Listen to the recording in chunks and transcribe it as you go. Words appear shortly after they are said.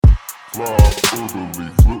Fly orderly,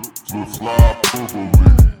 flip, flip, fly orderly.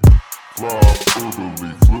 Fly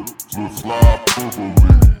orderly, flip, flip, fly orderly.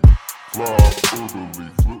 Fly orderly,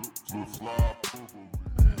 flip, flip, fly orderly.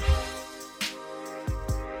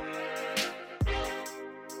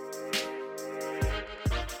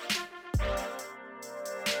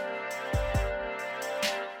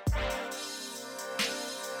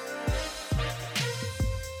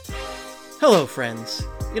 Hello, friends.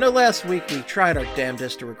 You know, last week we tried our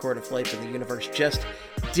damnedest to record a flight, and the universe just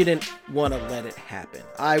didn't want to let it happen.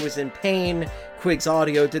 I was in pain, Quig's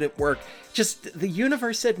audio didn't work, just the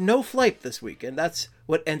universe said no flight this week, and that's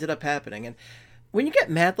what ended up happening. And when you get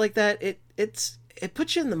mad like that, it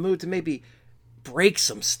puts you in the mood to maybe break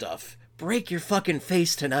some stuff. Break your fucking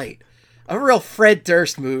face tonight. A real Fred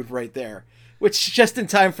Durst mood right there. Which is just in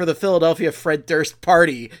time for the Philadelphia Fred Durst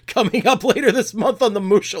party coming up later this month on the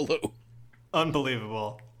Mooshaloo.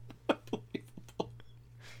 Unbelievable.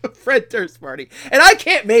 Fred Durst party. And I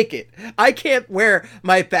can't make it. I can't wear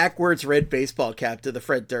my backwards red baseball cap to the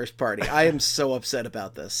Fred Durst party. I am so upset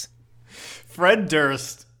about this. Fred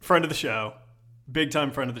Durst, friend of the show, big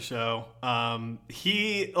time friend of the show.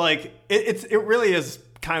 He like it really is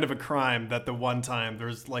kind of a crime that the one time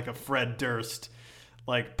there's like a Fred Durst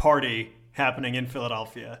like party happening in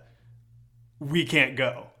Philadelphia, we can't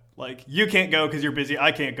go. Like, you can't go because you're busy.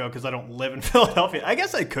 I can't go because I don't live in Philadelphia. I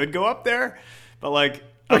guess I could go up there, but like,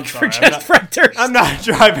 I'm sorry. I'm not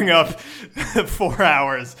driving up 4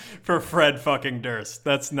 hours for Fred fucking Durst.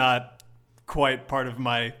 That's not quite part of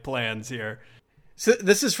my plans here. So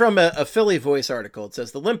this is from a Philly Voice article. It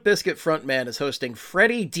says, the Limp Bizkit frontman is hosting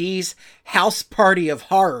Freddie D's House Party of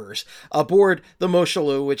Horrors aboard the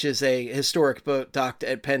Mooshaloo, which is a historic boat docked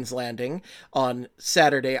at Penn's Landing on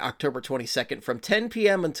Saturday, October 22nd from 10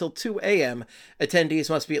 p.m. until 2 a.m.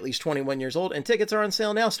 Attendees must be at least 21 years old, and tickets are on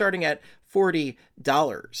sale now starting at $40.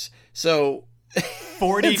 So...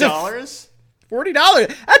 $40?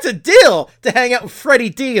 $40? That's a deal to hang out with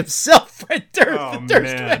Freddie D himself, Fred Durst, the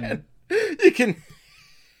Durst man.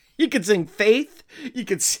 You can sing Faith, you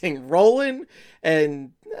can sing Rollin',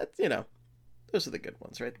 and, you know, those are the good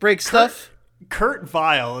ones, right? Break stuff. Kurt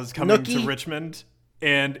Vile is coming Nookie. to Richmond,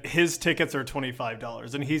 and his tickets are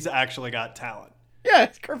 $25, and he's actually got talent. Yeah,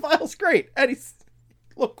 Kurt Vile's great, and he's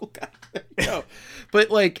a local guy. No.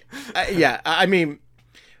 But, like, I mean,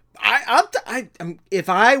 if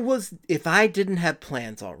I didn't have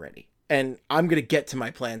plans already, and I'm going to get to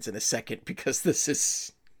my plans in a second, because this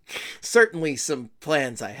is... certainly some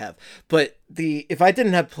plans I have, but if I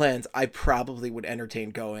didn't have plans, I probably would entertain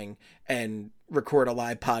going and record a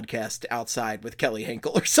live podcast outside with Kelly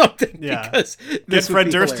Hinkle or something. Yeah, because get Fred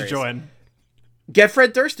Durst hilarious. to join. Get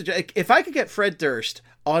Fred Durst to join. If I could get Fred Durst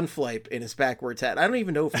on Flipe in his backwards hat, I don't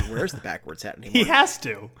even know if he wears the backwards hat anymore. He has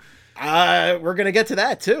to. We're gonna get to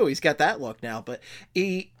that too. He's got that look now, but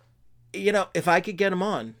if I could get him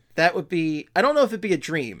on. That would be, I don't know if it'd be a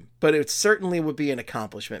dream, but it certainly would be an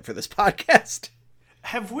accomplishment for this podcast.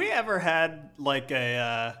 Have we ever had like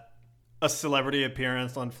a celebrity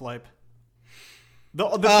appearance on Flipe? The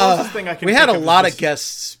closest thing I can we had a think of lot is of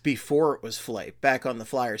guests before it was Flipe, back on the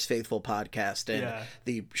Flyers Faithful podcast and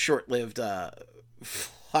the short-lived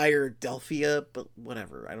Flyer-Delphia, but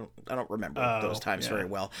whatever. I don't remember those times very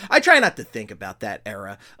well. I try not to think about that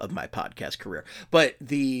era of my podcast career. But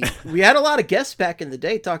we had a lot of guests back in the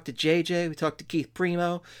day. Talked to JJ, we talked to Keith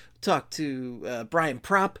Primo, talked to Brian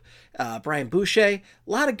Propp, Brian Boucher. A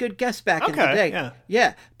lot of good guests back in the day.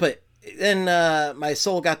 Yeah. But then my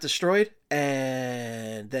soul got destroyed,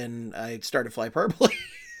 and then I started Flyperbole.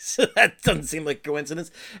 So that doesn't seem like a coincidence.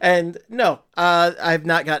 And no, I've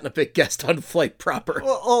not gotten a big guest on Flight proper.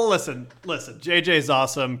 Well, listen. JJ's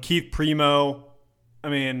awesome. Keith Primo. I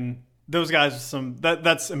mean, those guys are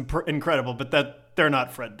that's incredible, but they're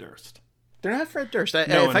not Fred Durst. They're not Fred Durst.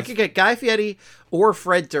 If I could get Guy Fieri or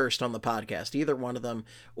Fred Durst on the podcast, either one of them,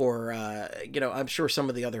 or I'm sure some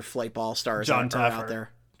of the other Flight All Stars are out there.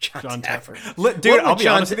 John Taffer. Dude, I'll be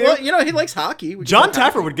honest with you. Well, he likes hockey. John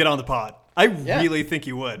Taffer would get on the pod. I really think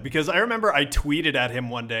he would, because I remember I tweeted at him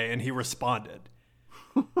one day and he responded.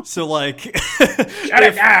 So like, shut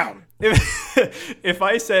it down. If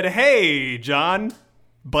I said, "Hey, John,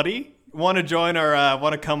 buddy, want to join our,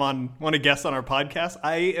 want to guest on our podcast?"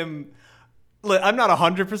 I'm not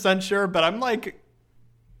 100% sure, but I'm like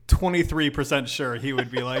 23% sure he would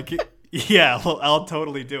be like, "Yeah, I'll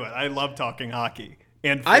totally do it. I love talking hockey."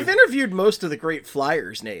 And I've interviewed most of the great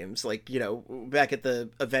Flyers names, like, back at the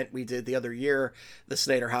event we did the other year, the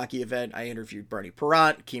Snyder Hockey event. I interviewed Bernie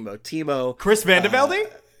Parent, Kimo Timo, Chris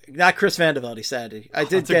Vandevelde. Not Chris Vandevelde, sadly.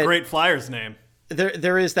 That's a great Flyers name.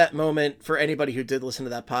 there is that moment for anybody who did listen to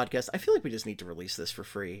that podcast. I feel like we just need to release this for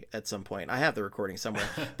free at some point. I have the recording somewhere,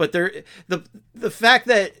 but the fact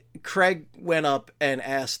that Craig went up and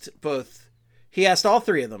he asked all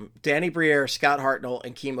three of them, Danny Briere, Scott Hartnell,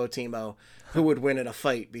 and Kimo Timo, who would win in a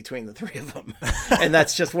fight between the three of them. And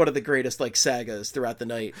that's just one of the greatest like sagas throughout the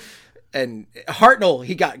night. And Hartnell,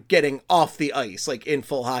 he got getting off the ice, like in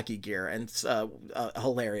full hockey gear, and a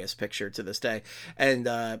hilarious picture to this day.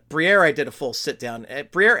 And Briere, I did a full sit down.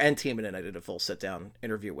 Briere and Timonen, I did a full sit down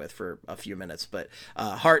interview with for a few minutes. But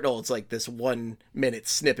Hartnell, it's like this 1 minute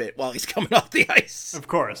snippet while he's coming off the ice. Of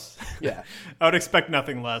course. Yeah, I would expect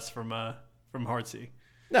nothing less from Hartsey.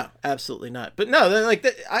 No, absolutely not. But no,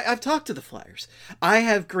 I've talked to the Flyers. I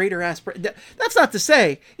have greater aspirations. That's not to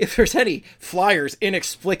say if there's any Flyers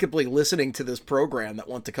inexplicably listening to this program that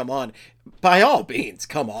want to come on, by all means,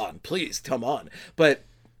 come on. Please, come on. But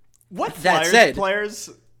what that Flyers said, players...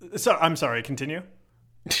 So, I'm sorry, continue.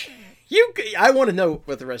 I want to know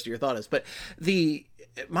what the rest of your thought is. But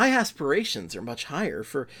my aspirations are much higher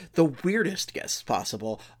for the weirdest guests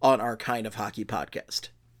possible on our Kind of Hockey podcast.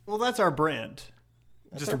 Well, that's our brand.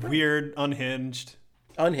 Just weird, unhinged.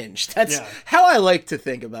 Unhinged. That's how I like to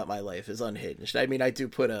think about my life, is unhinged. I mean, I do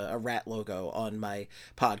put a rat logo on my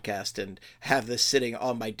podcast and have this sitting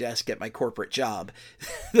on my desk at my corporate job,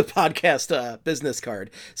 the podcast business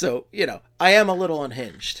card. So, I am a little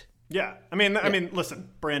unhinged. Yeah. I mean, listen,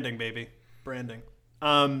 branding, baby. Branding.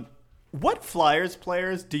 What Flyers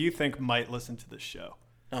players do you think might listen to this show?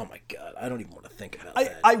 Oh my God, I don't even want to think about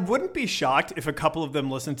that. I wouldn't be shocked if a couple of them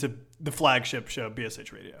listened to the flagship show,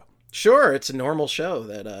 BSH Radio. Sure, it's a normal show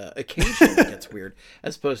that occasionally gets weird,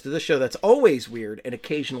 as opposed to this show that's always weird and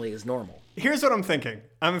occasionally is normal. Here's what I'm thinking.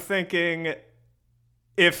 I'm thinking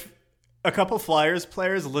if a couple Flyers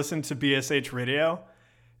players listen to BSH Radio,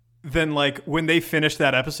 then like when they finish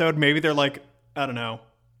that episode, maybe they're like, I don't know,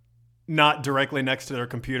 not directly next to their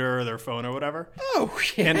computer or their phone or whatever. Oh,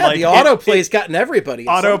 yeah. And like, the autoplay's gotten everybody.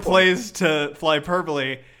 Autoplays to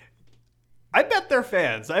Flyperbole. I bet they're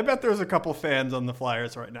fans. I bet there's a couple fans on the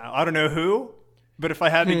Flyers right now. I don't know who, but if I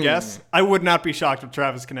had to guess, I would not be shocked if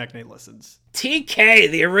Travis Konechny listens.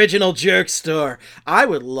 TK, the original jerk store. I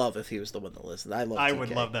would love if he was the one that listened. I would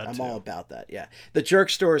love that, I'm too. all about that, yeah. The jerk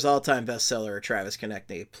store's all-time bestseller, Travis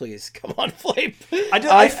Konechny. Please, come on, Flame.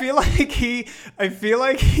 I feel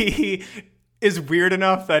like he is weird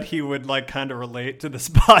enough that he would like kind of relate to this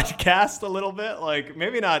podcast a little bit. Like,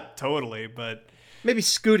 maybe not totally, but... Maybe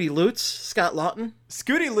Scooty Lutz, Scott Lawton.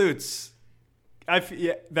 Scooty Lutz.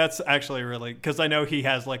 That's actually really... Because I know he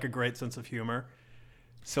has like a great sense of humor.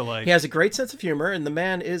 So like... He has a great sense of humor, and the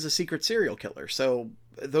man is a secret serial killer. So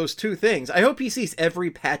those two things. I hope he sees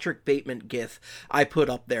every Patrick Bateman gif I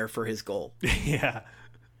put up there for his goal. Yeah.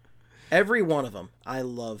 Every one of them. I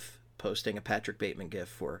love posting a Patrick Bateman gif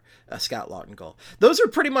for a Scott Lawton goal. Those are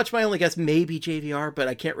pretty much my only guess. Maybe JVR, but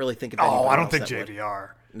I can't really think of anyone I don't else think that JVR.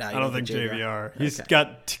 No, I don't think JVR. He's Okay.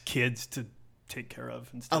 got kids to take care of.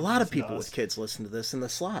 A lot of people with kids listen to this in the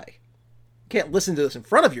sly. Can't listen to this in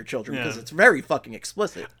front of your children because it's very fucking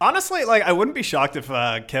explicit. Honestly, like, I wouldn't be shocked if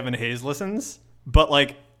Kevin Hayes listens, but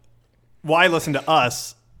like, why listen to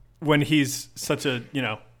us when he's such a,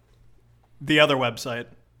 the other website?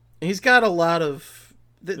 He's got a lot of...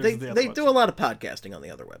 They website. do a lot of podcasting on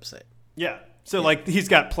the other website. Yeah. So like, he's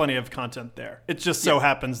got plenty of content there. It just so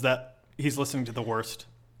happens that he's listening to the worst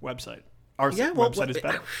website. Our website is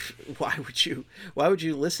better. Why would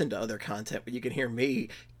you listen to other content when you can hear me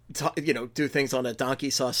do things on a donkey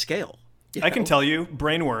sauce scale? I can tell you,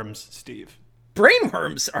 brainworms, Steve.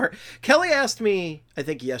 Brainworms are... Kelly asked me, I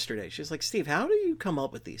think yesterday, she's like, Steve, how do you come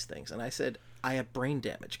up with these things? And I said, I have brain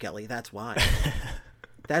damage, Kelly. That's why.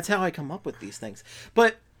 That's how I come up with these things.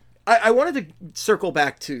 But I wanted to circle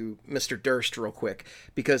back to Mr. Durst real quick,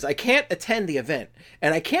 because I can't attend the event.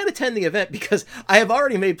 And I can't attend the event because I have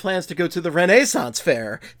already made plans to go to the Renaissance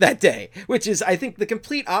Fair that day, which is, I think, the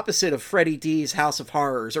complete opposite of Freddie D's House of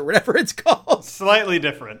Horrors or whatever it's called. Slightly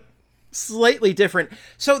different. Slightly different.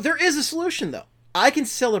 So there is a solution, though. I can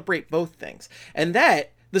celebrate both things. And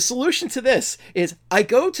the solution to this is I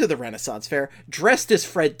go to the Renaissance Fair dressed as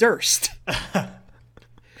Fred Durst.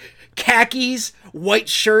 Khakis, white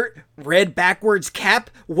shirt, red backwards cap.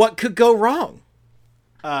 What could go wrong?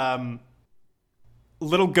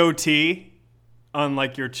 Little goatee on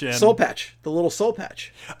like your chin. Soul patch. The little soul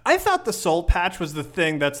patch. I thought the soul patch was the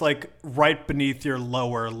thing that's like right beneath your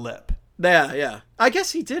lower lip. Yeah. I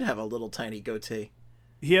guess he did have a little tiny goatee.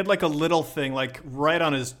 He had like a little thing like right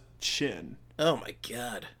on his chin. Oh my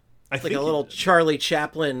God. I Like think a little Charlie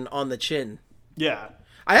Chaplin on the chin. Yeah.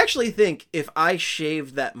 I actually think if I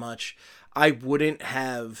shaved that much, I wouldn't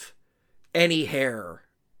have any hair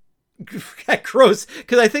that grows,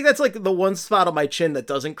 because I think that's like the one spot on my chin that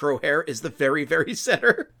doesn't grow hair is the very, very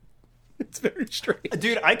center. It's very strange.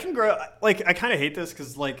 Dude, I can grow, like, I kind of hate this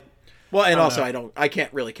because, like, Well, and also I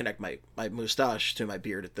can't really connect my mustache to my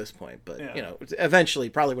beard at this point, but Yeah. you know, eventually,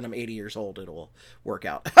 probably when I'm 80 years old, it'll work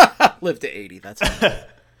out. Live to 80. That's fine.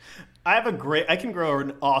 I can grow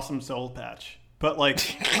an awesome soul patch, but like,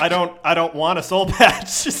 I don't want a soul patch.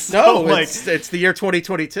 So, No, like, it's the year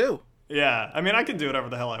 2022. yeah, I mean, I can do whatever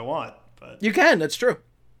the hell I want, but You can. That's true.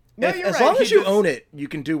 no, If- you're as right, long he as you does- own it, you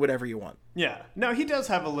can do whatever you want. Yeah, no, he does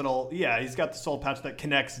have a little. Yeah, he's got the soul patch that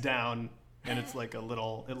connects down, and it's like a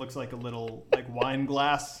little. It looks like a little like wine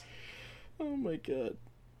glass. Oh my god.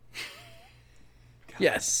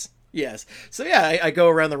 Yes. So yeah, I go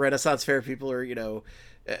around the Renaissance Fair. People are,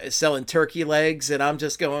 selling turkey legs, and I'm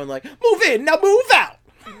just going like, move in, now move out.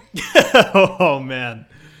 Oh man!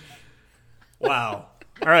 Wow.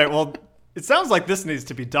 All right. Well, it sounds like this needs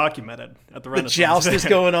to be documented at the The Renaissance joust is Fair.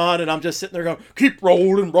 going on, and I'm just sitting there going, keep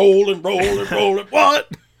rolling. What?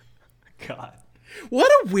 God.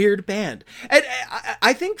 What a weird band. And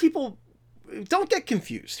I think people don't get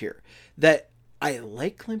confused here that I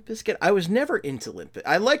like Limp Bizkit. I was never into Limp Bizkit.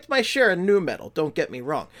 I liked my share of nu metal, don't get me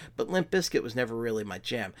wrong, but Limp Bizkit was never really my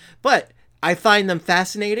jam. But I find them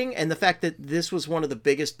fascinating, and the fact that this was one of the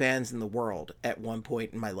biggest bands in the world at one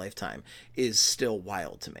point in my lifetime is still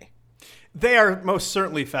wild to me. They are most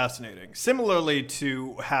certainly fascinating. Similarly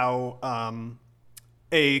to how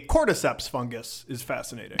a cordyceps fungus is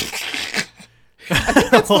fascinating.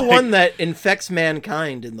 That's the one that infects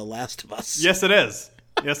mankind in The Last of Us. Yes, it is.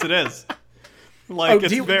 Yes, it is. Like,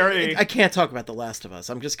 it's very... I can't talk about The Last of Us.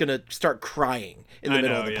 I'm just going to start crying in the I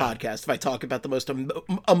middle know, of the yeah. podcast if I talk about the most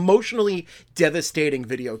emotionally devastating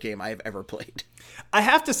video game I have ever played. I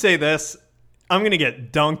have to say this. I'm going to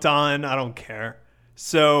get dunked on. I don't care.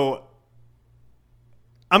 So,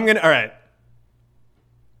 I'm going to... All right.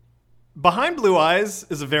 Behind Blue Eyes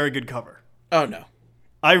is a very good cover. Oh, no.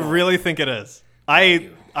 I really think it is. I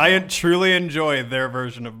truly enjoy their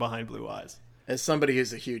version of Behind Blue Eyes. As somebody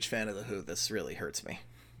who's a huge fan of The Who, this really hurts me.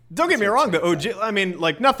 Don't get me wrong, the OG, I mean,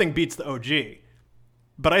 like, nothing beats the OG.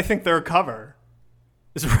 But I think their cover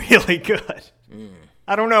is really good.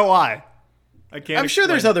 I don't know why. I can't I'm sure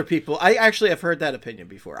there's explain. other people. I actually have heard that opinion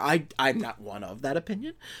before. I'm not one of that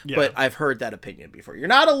opinion, Yeah. but I've heard that opinion before. You're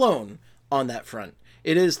not alone on that front.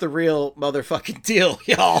 It is the real motherfucking deal,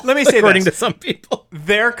 y'all. Let me say according this. to some people.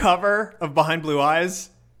 Their cover of Behind Blue Eyes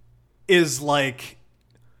is like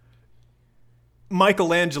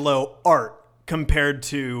Michelangelo art compared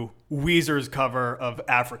to Weezer's cover of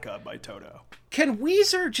Africa by Toto. Can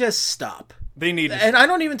Weezer just stop? They need to And I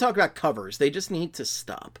don't even talk about covers. They just need to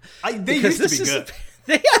stop. they Because used to be this good.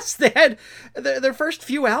 Yes, they had their first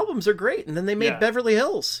few albums are great, and then they made Yeah. Beverly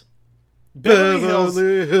Hills. Beverly Hills.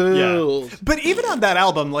 Hills. Yeah. But even on that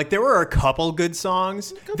album, like, there were a couple good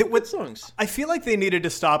songs. Good songs. I feel like they needed to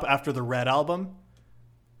stop after the Red album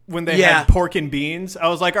when they Yeah. had Pork and Beans. I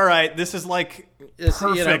was like, all right, this is like This, you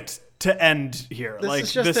know, perfect to end here. This like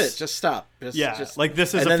is just this, it. Just stop. like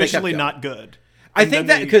this is and then they kept officially going. not good. I And think then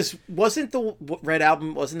that they- because wasn't the Red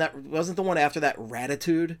album wasn't the one after that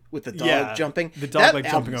Ratitude with the dog Yeah, jumping? the dog, That like,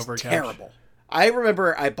 jumping album's over a couch. terrible. I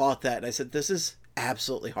remember I bought that and I said, "This is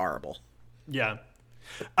absolutely horrible." Yeah.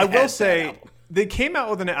 I will had that say album. they came out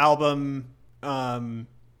with an album. I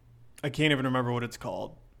can't even remember what it's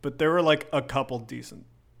called, but there were like a couple decent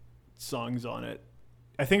songs on it.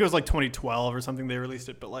 I think it was like 2012 or something they released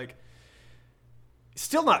it, but like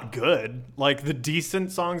still not good. Like the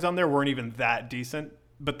decent songs on there weren't even that decent,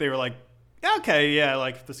 but they were like, okay, yeah,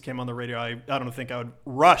 like if this came on the radio, I don't think I would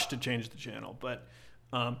rush to change the channel, but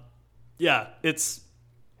yeah,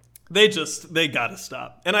 they gotta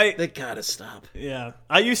stop. And They gotta stop. yeah,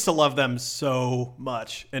 I used to love them so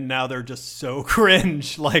much, and now they're just so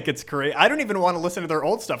cringe. Like, it's great. I don't even want to listen to their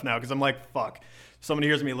old stuff now because I'm like, fuck. If somebody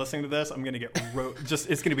hears me listening to this, I'm gonna get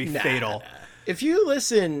it's gonna be fatal. If you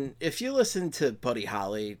listen to Buddy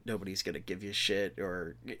Holly, nobody's gonna give you shit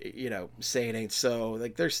or say it ain't so.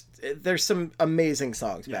 Like there's some amazing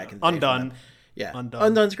songs back in the day from Undone. them. Yeah, Undone.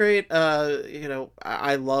 Undone's great.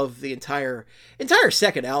 I love the entire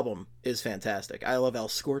second album is fantastic. I love El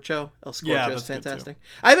Scorcho. El Scorcho Yeah, is that's good, too. fantastic.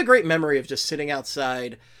 I have a great memory of just sitting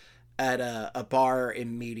outside at a bar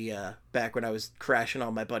in Media back when I was crashing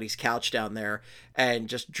on my buddy's couch down there and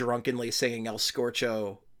just drunkenly singing El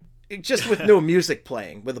Scorcho, just with no music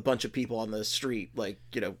playing, with a bunch of people on the street, like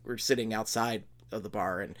we're sitting outside of the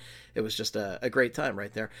bar, and it was just a great time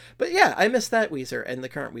right there. But yeah, I miss that Weezer, and the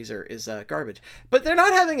current Weezer is garbage. But they're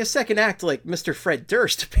not having a second act like Mr. Fred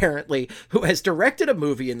Durst, apparently, who has directed a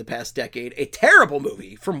movie in the past decade, a terrible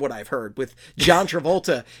movie from what I've heard, with John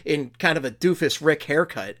Travolta in kind of a doofus Rick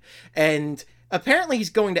haircut, and apparently he's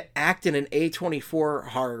going to act in an A24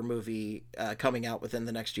 horror movie coming out within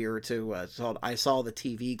the next year or two. It's called I Saw the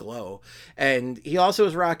TV Glow. And he also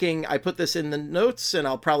is rocking, I put this in the notes and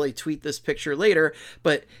I'll probably tweet this picture later,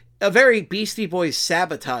 but a very Beastie Boys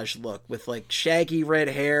Sabotage look with like shaggy red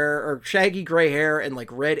hair or shaggy gray hair and like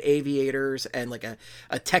red aviators and like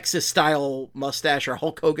a Texas style mustache or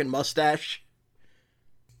Hulk Hogan mustache.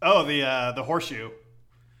 Oh, the horseshoe.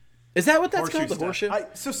 Is that what that's called, the horseshoe?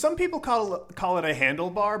 So some people call it a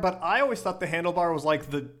handlebar, but I always thought the handlebar was like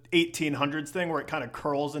the 1800s thing where it kind of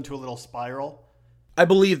curls into a little spiral. I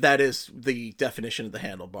believe that is the definition of the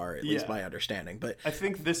handlebar, at least my understanding. But I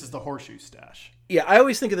think this is the horseshoe stash. Yeah, I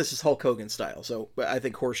always think of this as Hulk Hogan style, so I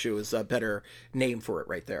think horseshoe is a better name for it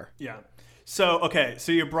right there. Yeah. So, okay,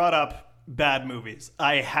 so you brought up bad movies.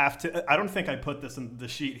 I don't think I put this in the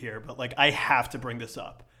sheet here, but like I have to bring this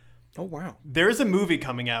up. Oh, wow. There's a movie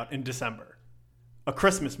coming out in December. A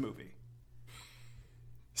Christmas movie.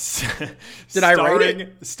 Did I write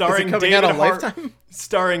it? Starring Is it coming out on Lifetime?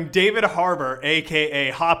 Starring David Harbour,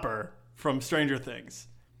 a.k.a. Hopper, from Stranger Things.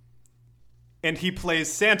 And he plays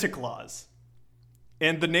Santa Claus.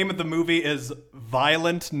 And the name of the movie is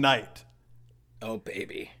Violent Night. Oh,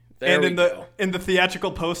 baby. And in the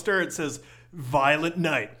theatrical poster, it says, Violent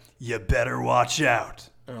Night, you better watch out.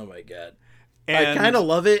 Oh, my God. And I kind of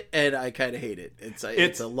love it, and I kind of hate it.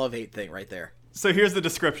 It's a love-hate thing right there. So here's the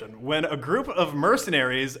description. When a group of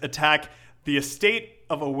mercenaries attack the estate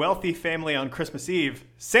of a wealthy family on Christmas Eve,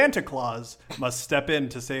 Santa Claus must step in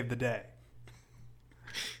to save the day.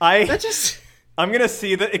 I'm going to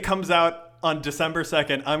see that it comes out on December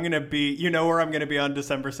 2nd. I'm going to be, you know where I'm going to be on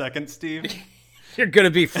December 2nd, Steve? You're going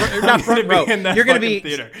to be not front row. You're going to be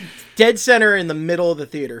theater. Dead center in the middle of the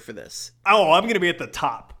theater for this. Oh, I'm going to be at the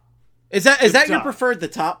top. Is that your preferred, the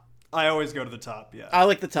top? I always go to the top, yeah. I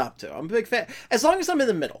like the top, too. I'm a big fan. As long as I'm in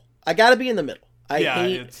the middle. I gotta be in the middle. Have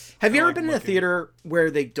you ever been in a theater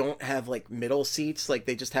where they don't have, like, middle seats? Like,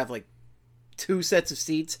 they just have, like, two sets of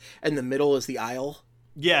seats, and the middle is the aisle?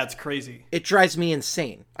 Yeah, it's crazy. It drives me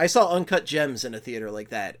insane. I saw Uncut Gems in a theater like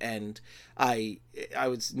that, and I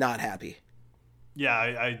was not happy.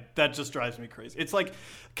 Yeah, that just drives me crazy. It's like,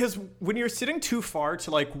 because when you're sitting too far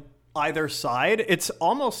to, like, either side, it's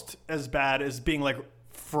almost as bad as being like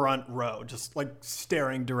front row, just like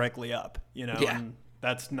staring directly up, you know? Yeah. And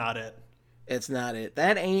that's not it. It's not it.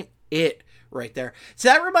 That ain't it right there. So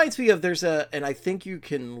that reminds me of and I think you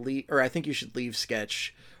can leave, or I think you should leave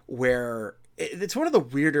sketch where it's one of the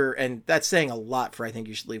weirder, and that's saying a lot for I Think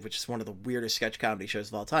You Should Leave, which is one of the weirdest sketch comedy shows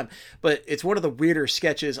of all time, but it's one of the weirder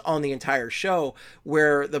sketches on the entire show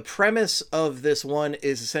where the premise of this one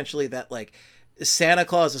is essentially that like Santa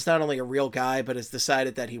Claus is not only a real guy, but has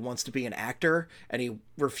decided that he wants to be an actor, and he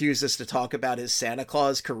refuses to talk about his Santa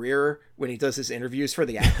Claus career when he does his interviews for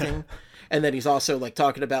the acting. And then he's also like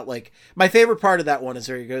talking about like, my favorite part of that one is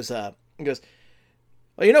where he goes, well,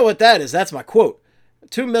 you know what that is? That's my quote,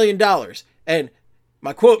 $2 million. And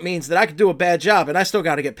my quote means that I could do a bad job and I still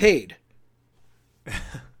got to get paid.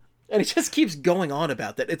 And he just keeps going on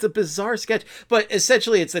about that. It's a bizarre sketch, but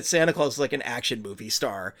essentially it's that Santa Claus is like an action movie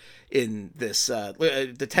star in this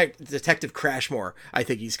Detective Crashmore, I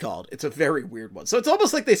think he's called. It's a very weird one. So it's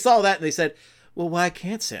almost like they saw that and they said, well, why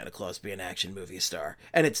can't Santa Claus be an action movie star?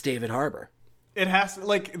 And it's David Harbour. It has to,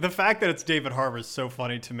 like, the fact that it's David Harbour is so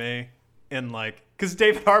funny to me. And like, because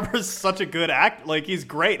David Harbour is such a good actor. Like, he's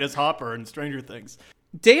great as Hopper in Stranger Things.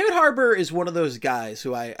 David Harbour is one of those guys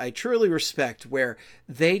who I truly respect, where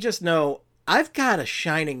they just know, I've got a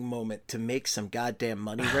shining moment to make some goddamn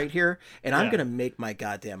money right here, and I'm going to make my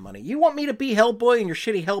goddamn money. You want me to be Hellboy in your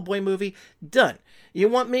shitty Hellboy movie? Done. You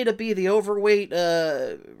want me to be the overweight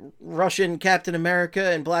Russian Captain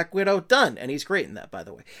America and Black Widow? Done. And he's great in that, by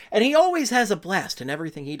the way. And he always has a blast in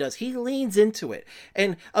everything he does. He leans into it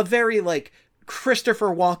in a very, like, Christopher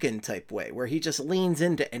Walken type way, where he just leans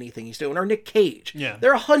into anything he's doing, or Nick Cage. Yeah.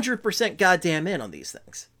 They're 100% goddamn in on these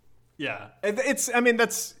things. Yeah.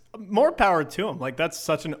 That's more power to him. Like, that's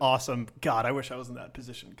such an awesome, God, I wish I was in that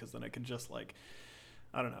position, because then I could just, like,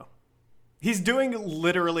 I don't know. He's doing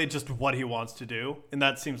literally just what he wants to do, and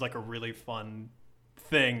that seems like a really fun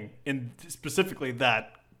thing in specifically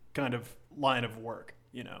that kind of line of work,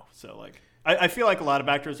 you know? So, like, I feel like a lot of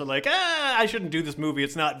actors are like, I shouldn't do this movie.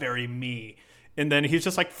 It's not very me. And then he's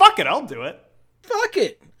just like, fuck it, I'll do it. Fuck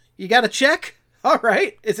it. You got a check? All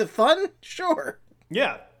right. Is it fun? Sure.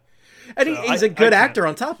 Yeah. And So he's a good actor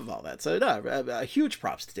on top of all that. So no, huge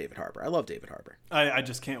props to David Harbour. I love David Harbour. I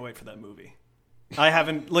just can't wait for that movie. I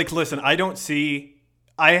haven't listen.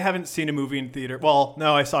 I haven't seen a movie in theater. Well,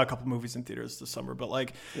 no, I saw a couple movies in theaters this summer, but I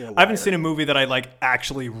haven't seen a movie that I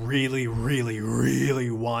actually really, really,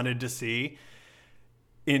 really wanted to see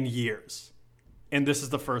in years. And this is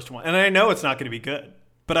the first one. And I know it's not going to be good,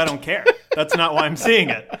 but I don't care. That's not why I'm seeing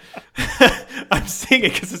it. I'm seeing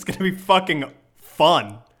it because it's going to be fucking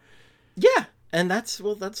fun. Yeah. And that's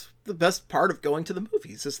the best part of going to the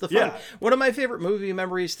movies. It's the fun. Yeah. One of my favorite movie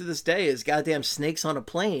memories to this day is goddamn Snakes on a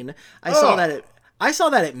Plane. I saw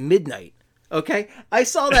that at midnight. Okay? I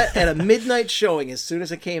saw that at a midnight showing as soon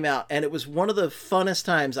as it came out, and it was one of the funnest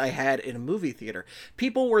times I had in a movie theater.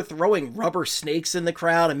 People were throwing rubber snakes in the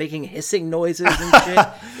crowd and making hissing noises and shit.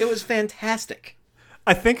 It was fantastic.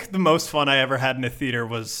 I think the most fun I ever had in a theater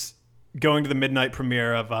was going to the midnight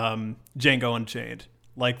premiere of Django Unchained.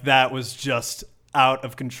 That was just out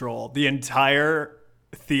of control. The entire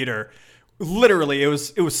theater, literally, it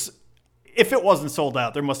was. If it wasn't sold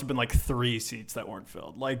out, there must have been 3 seats that weren't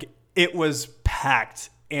filled. It was packed,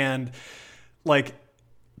 and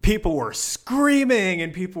people were screaming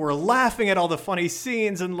and people were laughing at all the funny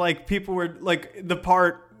scenes, and people were the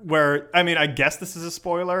part where, I guess this is a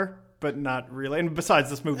spoiler, but not really. And besides,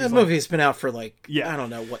 this movie, the movie's been out for I yeah, don't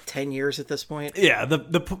know, 10 years at this point. Yeah,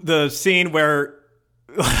 the scene where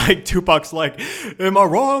Tupac's am I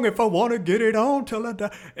wrong if I want to get it on till I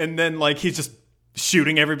die? And then he's just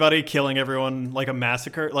shooting everybody, killing everyone like a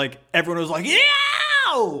massacre. Everyone was yeah,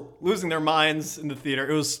 losing their minds in the theater.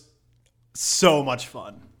 It was so much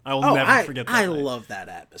fun. I will never forget that. I love that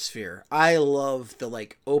atmosphere. I love the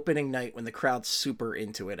opening night when the crowd's super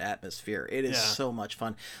into it atmosphere. It is so much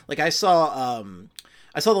fun. I saw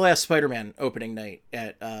the last Spider-Man opening night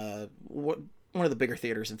at one of the bigger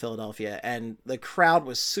theaters in Philadelphia, and the crowd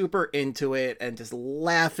was super into it and just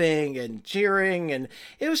laughing and cheering, and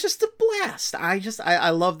it was just a blast. I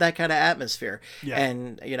love that kind of atmosphere. Yeah.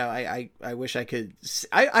 And I wish I could.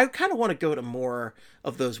 I kind of want to go to more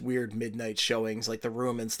of those weird midnight showings, like The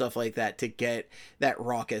Room and stuff like that, to get that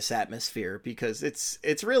raucous atmosphere, because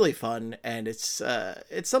it's really fun, and it's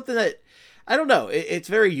something that, I don't know, it's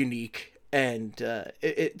very unique, and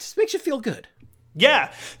it just makes you feel good.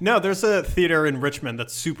 Yeah. No, there's a theater in Richmond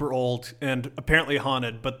that's super old and apparently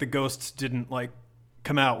haunted, but the ghosts didn't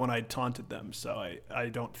come out when I taunted them, so I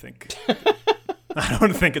don't think I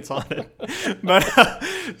don't think it's haunted. But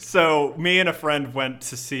so me and a friend went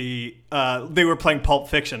to see they were playing Pulp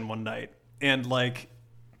Fiction one night, and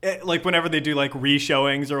whenever they do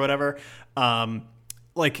re-showings or whatever,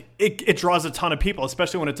 it draws a ton of people,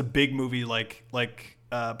 especially when it's a big movie like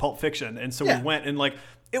Pulp Fiction. And so we went, and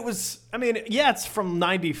it was, it's from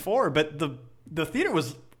 94, but the theater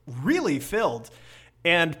was really filled,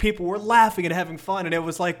 and people were laughing and having fun, and it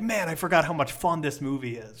was man, I forgot how much fun this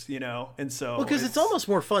movie is, And so, because it's almost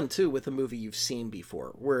more fun too with a movie you've seen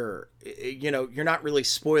before, where you're not really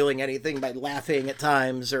spoiling anything by laughing at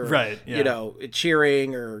times, or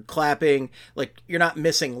cheering or clapping. You're not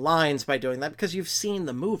missing lines by doing that because you've seen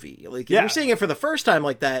the movie. If you're seeing it for the first time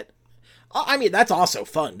like that, that's also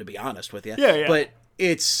fun, to be honest with you. Yeah. But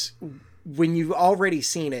it's when you've already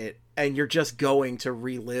seen it and you're just going to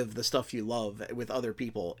relive the stuff you love with other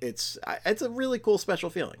people. It's a really cool, special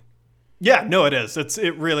feeling. Yeah, no, it is.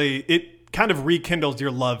 It kind of rekindles your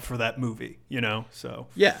love for that movie, So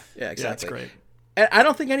yeah, exactly. Yeah, it's great. And I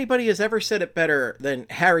don't think anybody has ever said it better than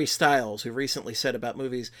Harry Styles, who recently said about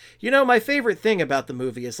movies, my favorite thing about the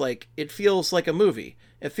movie is it feels like a movie.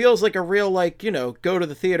 It feels like a real go to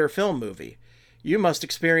the theater film movie. You must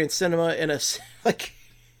experience cinema in a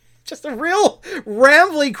just a real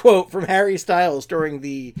rambly quote from Harry Styles during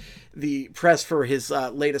the press for his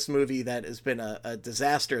latest movie that has been a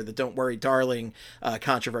disaster, the Don't Worry Darling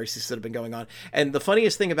controversies that have been going on. And the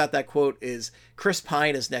funniest thing about that quote is Chris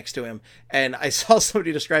Pine is next to him, and I saw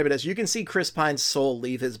somebody describe it as, you can see Chris Pine's soul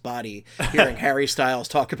leave his body hearing Harry Styles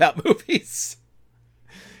talk about movies.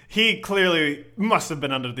 He clearly must have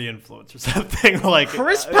been under the influence or something.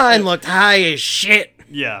 Chris Pine looked high as shit.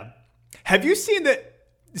 Yeah. Have you seen the?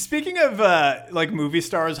 Speaking of movie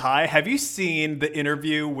stars high, have you seen the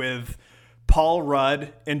interview with Paul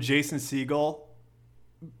Rudd and Jason Segel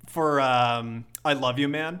for I Love You,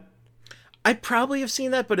 Man? I probably have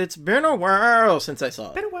seen that, but it's been a while since I saw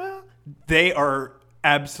it. Been a while. They are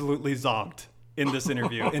absolutely zonked in this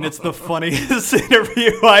interview, and it's the funniest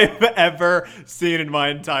interview I've ever seen in my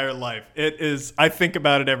entire life. It is. I think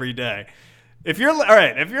about it every day. If you're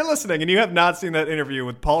listening and you have not seen that interview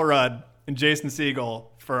with Paul Rudd and Jason Segel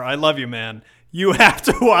for I Love You, Man, you have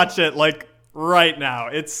to watch it right now.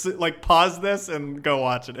 It's like, pause this and go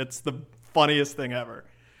watch it. It's the funniest thing ever.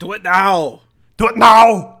 Do it now. Do it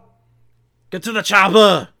now. Get to the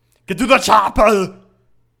chopper. Get to the chopper.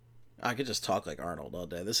 I could just talk like Arnold all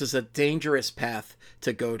day. This is a dangerous path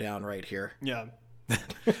to go down right here. Yeah.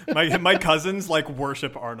 my cousins like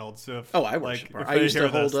worship Arnold. So if, I worship if Arnold. they I used hear to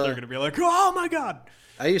hold this, they're gonna be like, "Oh my god!"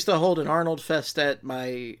 I used to hold an Arnold fest at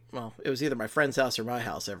it was either my friend's house or my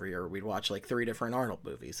house every year. We'd watch like 3 different Arnold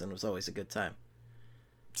movies, and it was always a good time.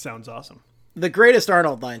 Sounds awesome. The greatest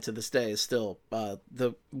Arnold line to this day is still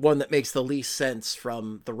the one that makes the least sense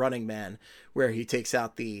from The Running Man, where he takes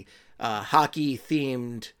out the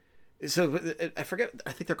hockey-themed... So I forget,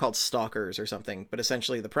 I think they're called stalkers or something, but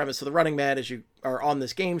essentially the premise of The Running Man is you are on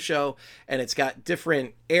this game show and it's got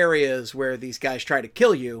different areas where these guys try to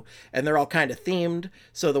kill you, and they're all kind of themed.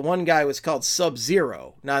 So the one guy was called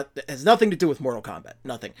Sub-Zero. Has nothing to do with Mortal Kombat.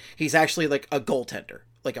 Nothing. He's actually like a goaltender,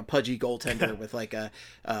 like a pudgy goaltender with like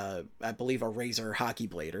I believe a razor hockey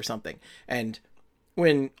blade or something. And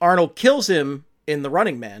when Arnold kills him in The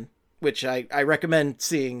Running Man, which I recommend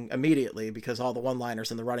seeing immediately because all the one-liners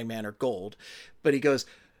in The Running Man are gold. But he goes,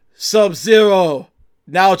 Sub-Zero,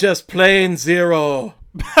 now just plain zero.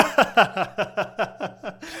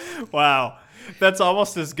 Wow. That's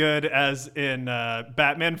almost as good as in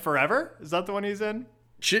Batman Forever. Is that the one he's in?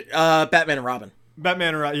 Batman and Robin.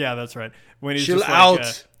 Batman and Robin. Yeah, that's right. When he's Chill just out.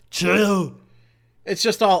 like, chill. It's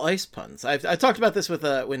just all ice puns. I talked about this with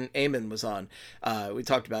when Eamon was on. We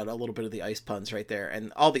talked about a little bit of the ice puns right there,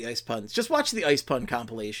 and all the ice puns. Just watch the ice pun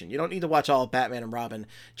compilation. You don't need to watch all of Batman and Robin.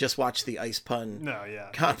 Just watch the ice pun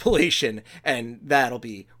compilation, and that'll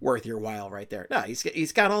be worth your while right there. No,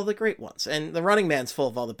 he's got all the great ones, and The Running Man's full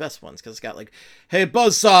of all the best ones because it's got like, "Hey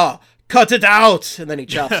Buzzsaw, cut it out," and then he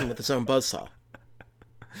chops him with his own buzzsaw.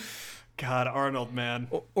 God, Arnold, man.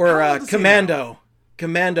 Or Commando.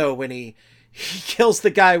 Commando when he kills the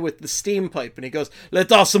guy with the steam pipe and he goes,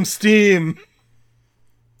 "Let off some steam."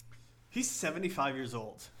 He's 75 years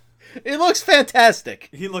old. It looks fantastic.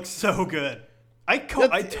 He looks so good. I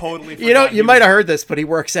totally forgot. You know, you might have heard this, but he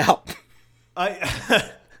works out.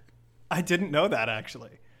 I didn't know that,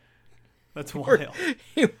 actually. That's wild.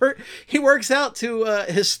 He works out to a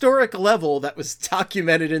historic level that was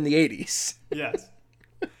documented in the 80s. Yes.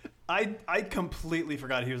 I completely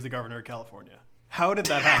forgot he was the governor of California. How did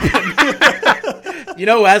that happen? You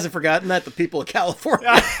know who hasn't forgotten that? The people of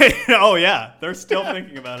California. Oh yeah, they're still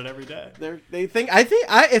thinking about it every day.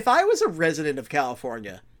 If I was a resident of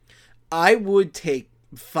California, I would take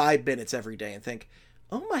 5 minutes every day and think,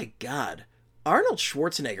 "Oh my God, Arnold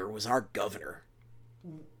Schwarzenegger was our governor."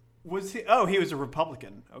 Was he? Oh, he was a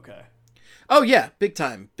Republican. Okay. Oh yeah, big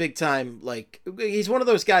time. Like, he's one of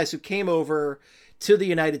those guys who came over to the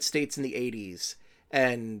United States in the 80s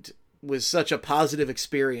and was such a positive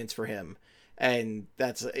experience for him. And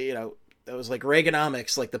that's, that was like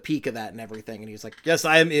Reaganomics, like the peak of that and everything. And he's like, "Yes,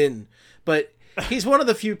 I am in." But he's one of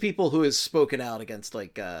the few people who has spoken out against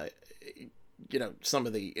like, some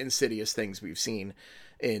of the insidious things we've seen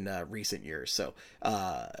in recent years. So,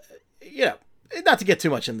 not to get too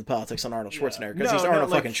much into politics on Arnold Schwarzenegger, because he's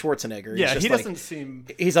Arnold fucking Schwarzenegger. Yeah, he doesn't seem...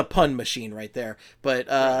 He's a pun machine right there. But,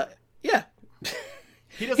 yeah.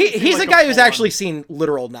 He's a guy who's actually seen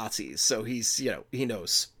literal Nazis, so he's, he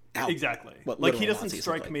knows how. Exactly. What he doesn't Nazis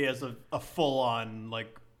strike me as a full-on,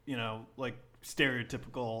 like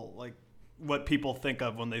stereotypical, like, what people think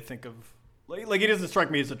of when they think of... Like he doesn't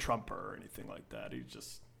strike me as a Trumper or anything like that. He's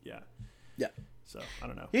just, yeah. So, I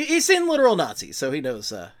don't know. He's seen literal Nazis, so he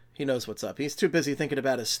knows what's up. He's too busy thinking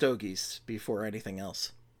about his stogies before anything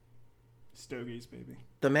else. Stogies, baby.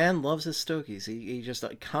 The man loves his stogies. He just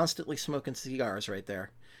constantly smoking cigars right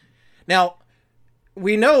there. Now,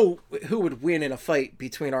 we know who would win in a fight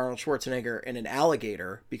between Arnold Schwarzenegger and an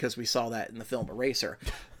alligator because we saw that in the film Eraser.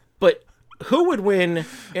 But who would win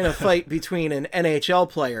in a fight between an NHL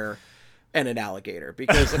player and an alligator?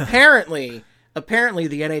 Because apparently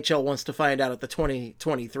the NHL wants to find out at the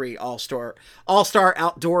 2023 All-Star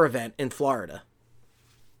Outdoor event in Florida.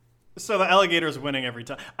 So the alligator's winning every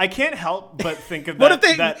time. I can't help but think of But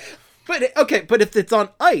if it's on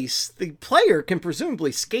ice, the player can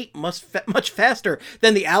presumably skate much faster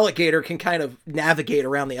than the alligator can kind of navigate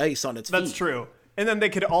around the ice on its feet. That's true. And then they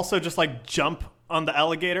could also just like jump on the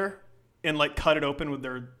alligator and like cut it open with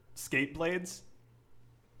their skate blades.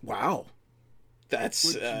 Wow.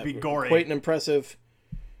 That's be gory. Quite an impressive.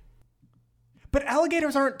 But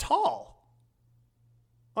alligators aren't tall.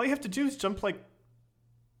 All you have to do is jump like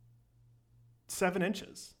 7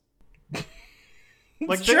 inches.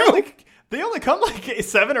 Like they only come like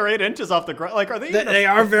 7 or 8 inches off the ground. Like, are they? They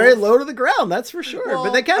are very low to the ground. That's for sure. Well,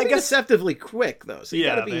 but they can be deceptively quick, though. So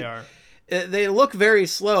they are. They look very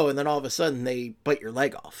slow, and then all of a sudden they bite your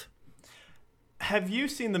leg off. Have you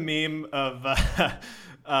seen the meme of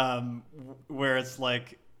where it's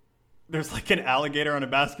like there's like an alligator on a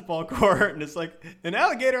basketball court, and it's like an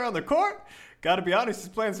alligator on the court? Gotta be honest, he's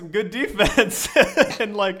playing some good defense.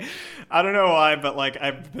 And like, I don't know why, but like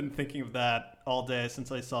I've been thinking of that all day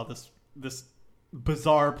since I saw this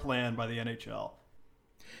bizarre plan by the NHL.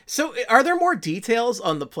 So are there more details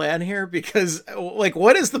on the plan here? Because like,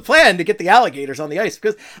 what is the plan to get the alligators on the ice?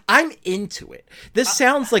 Because I'm into it. This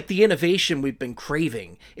sounds like the innovation we've been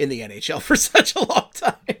craving in the NHL for such a long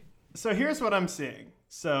time. So here's what I'm seeing.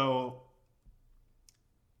 So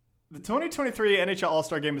the 2023 NHL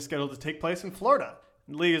All-Star Game is scheduled to take place in Florida.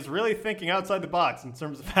 The league is really thinking outside the box in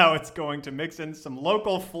terms of how it's going to mix in some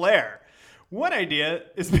local flair. One idea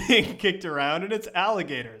is being kicked around, and it's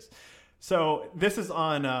alligators. So this is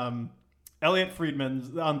on Elliot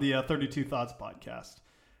Friedman's on the 32 Thoughts podcast.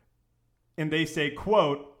 And they say,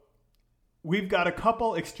 quote, "We've got a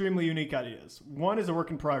couple extremely unique ideas. One is a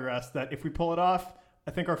work in progress that if we pull it off,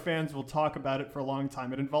 I think our fans will talk about it for a long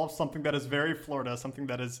time. It involves something that is very Florida, something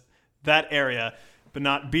that is that area, but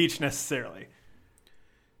not beach necessarily."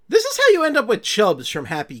 This is how you end up with Chubbs from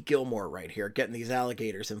Happy Gilmore right here, getting these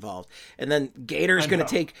alligators involved. And then Gator's going to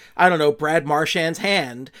take, I don't know, Brad Marchand's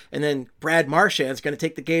hand, and then Brad Marchand's going to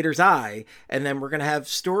take the Gator's eye, and then we're going to have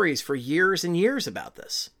stories for years and years about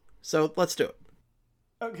this. So let's do it.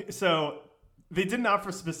 Okay, so they didn't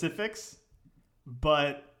offer specifics,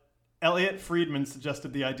 but Elliot Friedman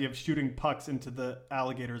suggested the idea of shooting pucks into the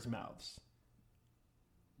alligators' mouths.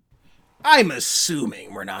 I'm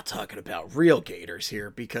assuming we're not talking about real gators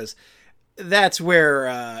here, because that's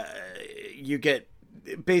where you get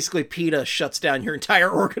basically PETA shuts down your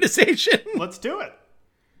entire organization. Let's do it.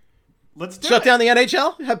 Shut down the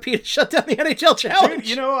NHL? Have PETA shut down the NHL challenge? Dude,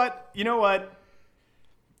 you know what?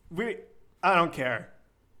 I don't care.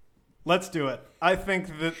 Let's do it. I think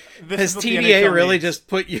that this has is what the TVA NHL really needs. just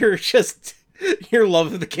put your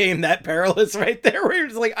love of the game that perilous right there, where you're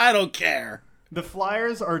just like, I don't care. The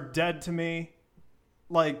Flyers are dead to me.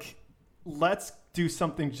 Like, let's do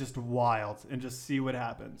something just wild and just see what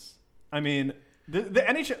happens. I mean, the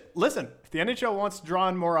NHL... Listen, if the NHL wants to draw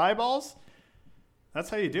in more eyeballs, that's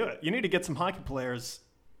how you do it. You need to get some hockey players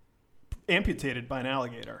amputated by an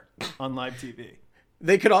alligator on live TV.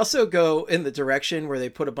 They could also go in the direction where they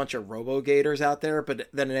put a bunch of robo-gators out there, but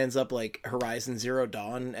then it ends up like Horizon Zero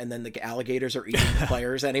Dawn, and then the alligators are eating the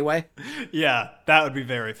players anyway. Yeah, that would be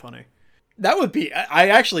very funny. That would be, I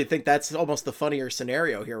actually think that's almost the funnier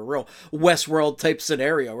scenario here, a real Westworld type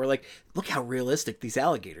scenario where like, look how realistic these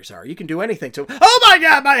alligators are. You can do anything to them. Oh my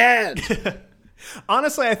God, my hand!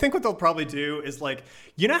 Honestly, I think what they'll probably do is like,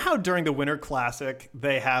 you know how during the Winter Classic,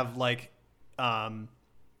 they have like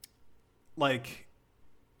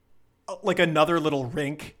another little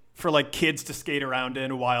rink for like kids to skate around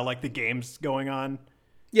in while like the game's going on?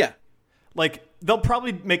 Yeah. Like they'll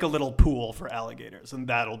probably make a little pool for alligators, and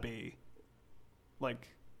that'll be like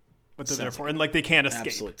what they're there for, and like they can't escape.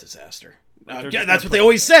 Absolute disaster. Yeah, that's what they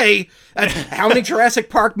always say. How many Jurassic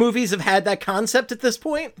Park movies have had that concept at this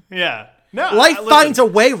point? Yeah. No. Life finds a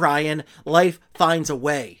way, Ryan. Life finds a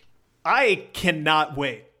way. I cannot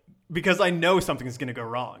wait because I know something's going to go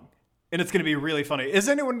wrong, and it's going to be really funny. Is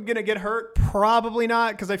anyone going to get hurt? Probably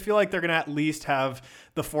not, because I feel like they're going to at least have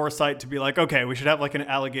the foresight to be like, okay, we should have like an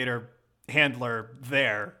alligator handler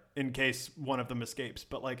there in case one of them escapes.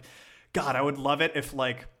 But like, God, I would love it if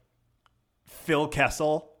like Phil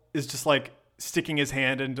Kessel is just like sticking his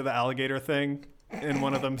hand into the alligator thing and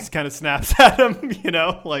one of them kind of snaps at him, you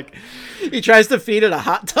know, like he tries to feed it a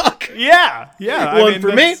hot dog. Yeah. One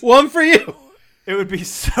for me, one for you. It would be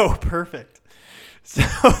so perfect. So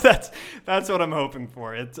that's what I'm hoping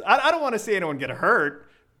for. I don't want to see anyone get hurt,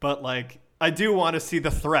 but like I do want to see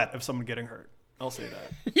the threat of someone getting hurt. I'll say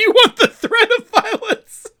that. You want the threat of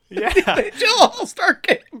violence? Yeah. The NHL All-Star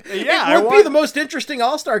Game. Yeah, it would be the most interesting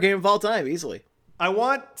All-Star Game of all time, easily. I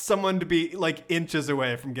want someone to be like inches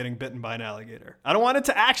away from getting bitten by an alligator. I don't want it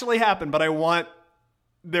to actually happen, but I want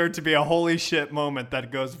there to be a holy shit moment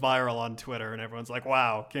that goes viral on Twitter and everyone's like,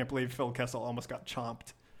 wow, can't believe Phil Kessel almost got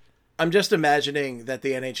chomped. I'm just imagining that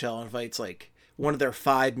the NHL invites like one of their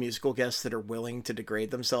 5 musical guests that are willing to degrade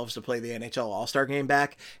themselves to play the NHL All-Star Game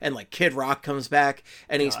back, and like Kid Rock comes back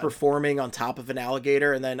and he's performing on top of an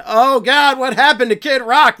alligator, and then, oh God, what happened to Kid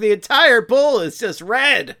Rock? The entire bull is just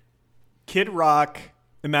red. Kid Rock,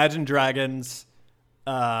 Imagine Dragons,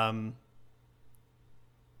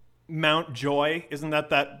 Mount Joy. Isn't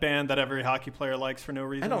that band that every hockey player likes for no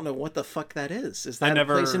reason? I don't know what the fuck that is. Is that a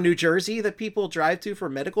place in New Jersey that people drive to for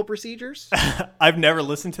medical procedures? I've never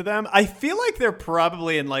listened to them. I feel like they're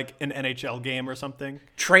probably in like an NHL game or something.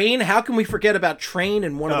 Train? How can we forget about Train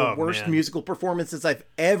in one of the worst man. musical performances I've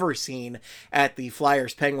ever seen at the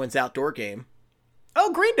Flyers Penguins outdoor game?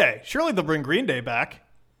 Oh, Green Day. Surely they'll bring Green Day back.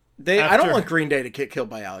 I don't want Green Day to get killed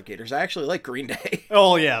by alligators. I actually like Green Day.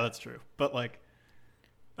 Oh, yeah, that's true. But like,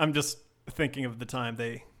 I'm just thinking of the time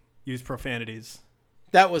they used profanities.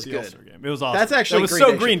 That was The good. All-Star game. It was awesome. That's actually it was Green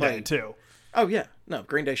so Day Green should Day play. too. Oh, yeah. No,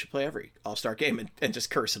 Green Day should play every All-Star game and just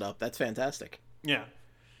curse it up. That's fantastic. Yeah.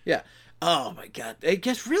 Yeah. Oh, my God. They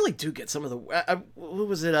really do get some of the... what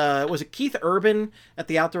was it? Was it Keith Urban at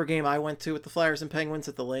the outdoor game I went to with the Flyers and Penguins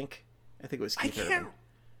at the link? I think it was Keith Urban.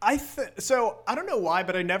 So I don't know why,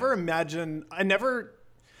 but I never,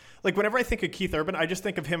 like whenever I think of Keith Urban, I just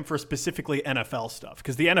think of him for specifically NFL stuff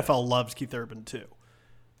because the NFL loves Keith Urban too.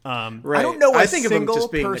 Right. I don't know. I think of him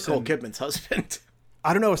just being person, Nicole Kidman's husband.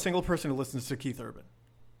 I don't know a single person who listens to Keith Urban.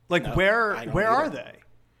 Like where are they?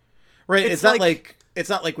 Right. It's not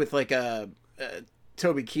like with like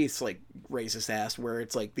Toby Keith's like racist ass where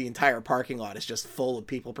it's like the entire parking lot is just full of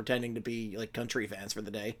people pretending to be like country fans for the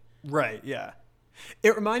day. Right. Yeah.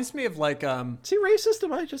 It reminds me of like Is he racist?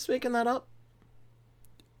 Am I just making that up?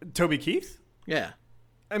 Toby Keith. Yeah.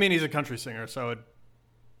 I mean, he's a country singer, so I'd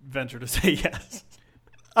venture to say yes.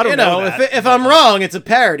 I don't know that. if I'm wrong, it's a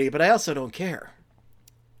parody, but I also don't care.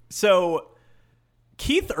 So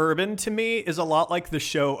Keith Urban to me is a lot like the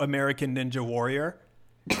show American Ninja Warrior.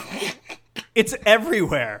 It's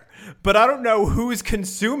everywhere, but I don't know who's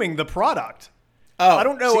consuming the product. Oh, I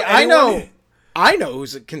don't know. See, I know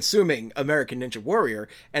who's consuming American Ninja Warrior,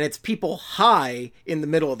 and it's people high in the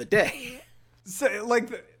middle of the day. So,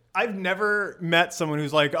 like, I've never met someone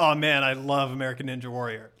who's like, "Oh man, I love American Ninja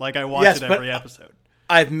Warrior." Like, I watch it every episode.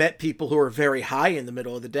 I've met people who are very high in the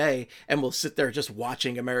middle of the day and will sit there just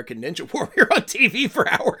watching American Ninja Warrior on TV for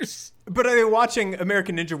hours. But are they watching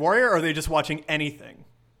American Ninja Warrior, or are they just watching anything?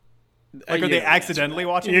 Like, are they accidentally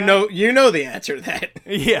watching? You know the answer to that.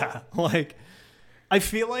 Yeah, like, I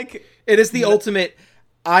feel like it is the ultimate.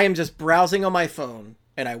 I am just browsing on my phone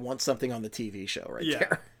and I want something on the TV show right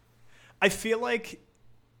there. I feel like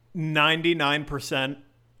 99%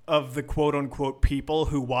 of the quote unquote people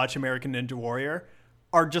who watch American Ninja Warrior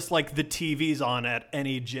are just like the TV's on at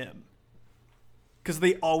any gym. Because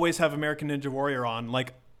they always have American Ninja Warrior on,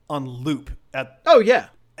 like on loop at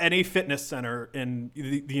any fitness center in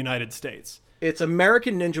the United States. It's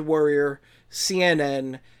American Ninja Warrior,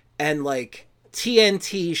 CNN, and like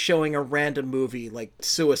TNT showing a random movie like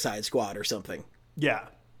Suicide Squad or something. Yeah.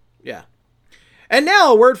 Yeah. And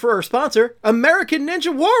now a word for our sponsor, American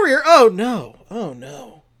Ninja Warrior. Oh no. Oh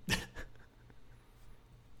no.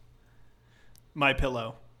 My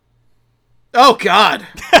Pillow. Oh God.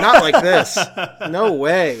 Not like this. No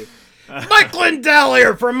way. Mike Lindell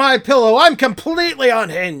here from My Pillow. I'm completely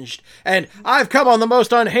unhinged, and I've come on the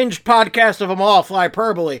most unhinged podcast of them all,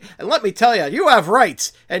 Flyperbole. And let me tell you, you have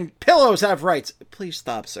rights, and pillows have rights. Please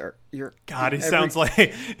stop, sir. Sounds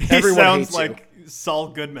like Saul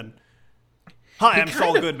Goodman. Hi, I'm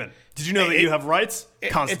Saul Goodman. Did you know that you have rights?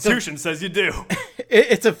 Constitution says you do.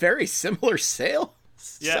 It's a very similar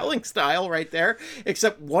selling style right there,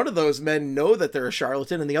 except one of those men know that they're a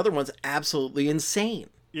charlatan, and the other one's absolutely insane.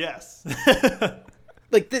 Yes.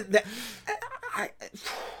 Like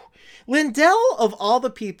Lindell, of all the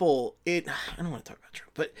people I don't want to talk about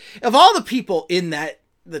Trump, but of all the people in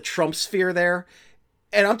the Trump sphere there,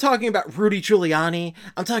 and I'm talking about Rudy Giuliani,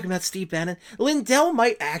 I'm talking about Steve Bannon, Lindell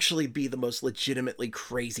might actually be the most legitimately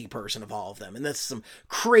crazy person of all of them. And that's some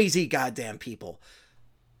crazy goddamn people.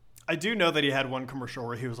 I do know that he had one commercial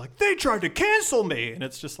where he was like, they tried to cancel me. And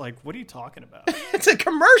it's just like, what are you talking about? It's a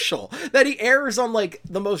commercial that he airs on like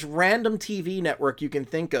the most random TV network you can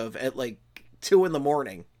think of at like 2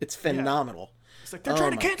 a.m. It's phenomenal. Yeah. It's like, they're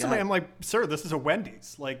trying to cancel me. I'm like, sir, this is a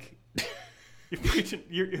Wendy's. Like,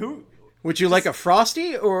 who? Would you like a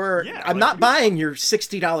Frosty or I'm not buying your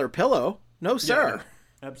 $60 pillow. No, sir.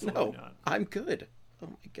 Yeah, absolutely not. I'm good. Oh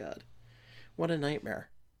my God. What a nightmare.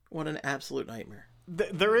 What an absolute nightmare.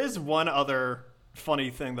 There is one other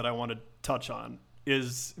funny thing that I want to touch on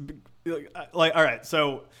is like, all right,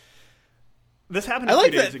 so this happened a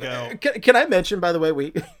few days ago. Can I mention, by the way,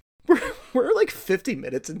 we're like 50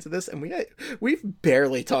 minutes into this and we've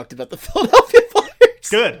barely talked about the Philadelphia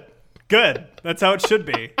Flyers. Good. That's how it should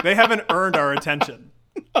be. They haven't earned our attention.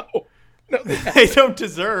 No, they don't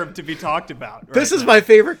deserve to be talked about. Right this is my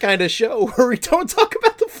favorite kind of show where we don't talk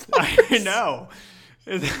about the Flyers. I know.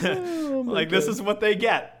 Oh like, God. This is what they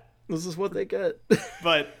get. This is what they get.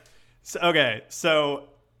 But So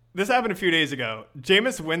this happened a few days ago.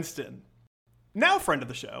 Jameis Winston, now friend of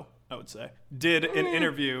the show, I would say, did an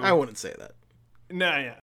interview. I wouldn't say that. No,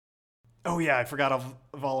 yeah. Oh, yeah, I forgot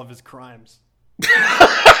of all of his crimes.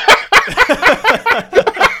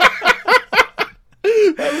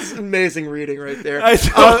 That was amazing reading right there. I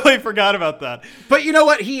totally forgot about that. But you know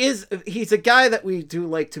what? He's a guy that we do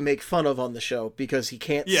like to make fun of on the show because he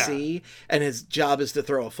can't Yeah. see, and his job is to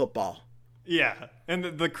throw a football. Yeah, and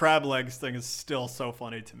the crab legs thing is still so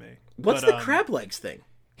funny to me. What's the crab legs thing?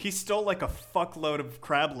 He stole like a fuckload of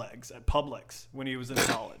crab legs at Publix when he was in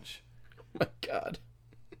college. Oh my God.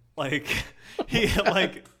 Like, he,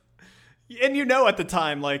 like, and you know at the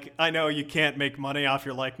time, like, I know you can't make money off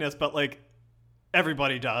your likeness, but, like,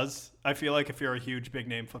 everybody does. I feel like if you're a huge,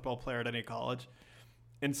 big-name football player at any college.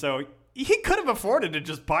 And so he could have afforded to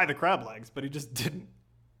just buy the crab legs, but he just didn't.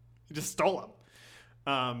 He just stole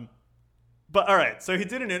them. But, all right, so he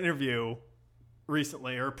did an interview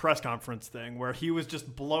recently, or a press conference thing, where he was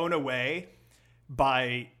just blown away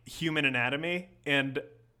by human anatomy, and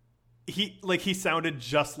he sounded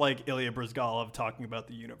just like Ilya Brizgalov talking about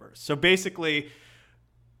the universe. So basically,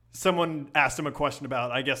 someone asked him a question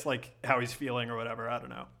about, I guess, like how he's feeling or whatever, I don't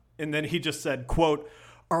know. And then he just said, quote,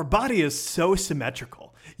 "Our body is so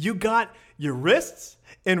symmetrical. You got your wrists,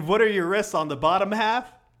 and what are your wrists on the bottom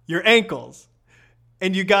half? Your ankles.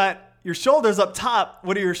 And you got your shoulders up top.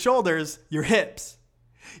 What are your shoulders? Your hips.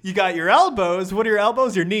 You got your elbows. What are your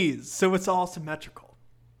elbows? Your knees. So it's all symmetrical."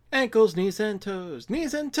 Ankles, knees, and toes.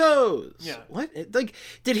 Knees and toes. Yeah. What? Like,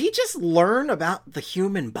 did he just learn about the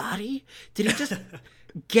human body? Did he just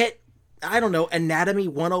get, I don't know, Anatomy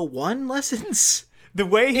 101 lessons? The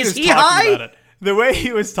way he Is was he talking high? about it. The way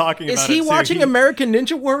he was talking Is about it. he watching American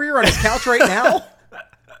Ninja Warrior on his couch right now?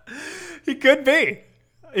 He could be.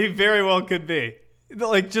 He very well could be.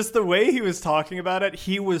 Like, just the way he was talking about it,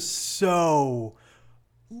 he was so,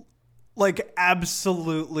 like,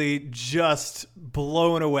 absolutely just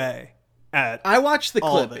blown away at I watched the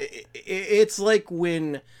all clip. of it. It's like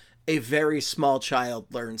when a very small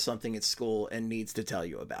child learns something at school and needs to tell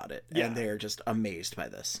you about it. Yeah. And they're just amazed by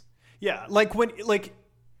this. Yeah, like when, like,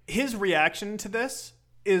 his reaction to this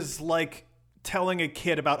is like telling a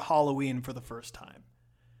kid about Halloween for the first time.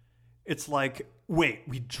 It's like, wait,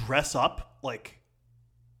 we dress up like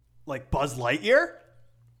Buzz Lightyear?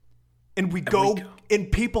 And we go,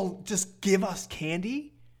 and people just give us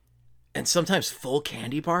candy? And sometimes full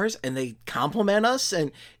candy bars, and they compliment us,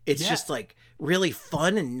 and it's just like really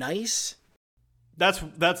fun and nice. That's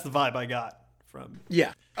the vibe I got from.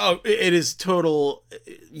 Yeah. Oh, it is total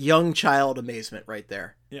young child amazement right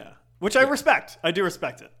there. Yeah. Which I respect. I do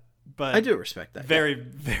respect it. But I do respect that. Very,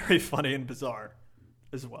 very funny and bizarre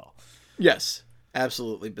as well. Yes.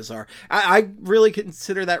 Absolutely bizarre. I really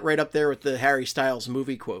consider that right up there with the Harry Styles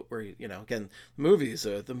movie quote where, you know, again, movies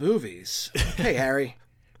are the movies. Hey, Harry,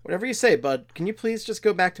 whatever you say, bud, can you please just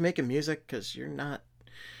go back to making music? Because you're not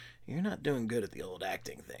doing good at the old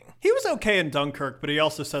acting thing. He was okay in Dunkirk, but he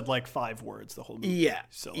also said like 5 words the whole movie. Yeah.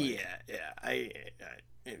 So, like, Yeah.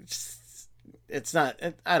 It's not,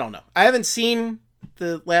 I don't know. I haven't seen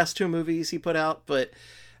the last 2 movies he put out, but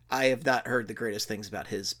I have not heard the greatest things about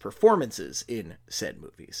his performances in said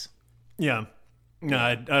movies. Yeah. No,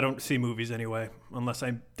 I don't see movies anyway, unless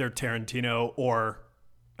they're Tarantino or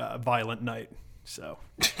Violent Night. So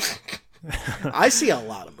I see a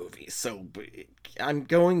lot of movies, so I'm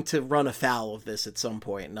going to run afoul of this at some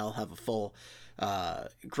point, and I'll have a full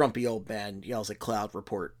grumpy old man yells at cloud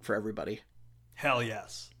report for everybody. Hell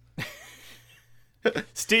yes.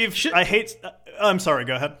 Steve, I'm sorry,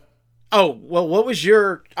 go ahead. Oh, well, what was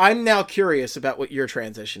I'm now curious about what your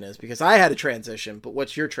transition is, because I had a transition, but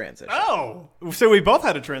what's your transition? Oh, so we both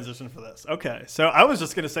had a transition for this. Okay, so I was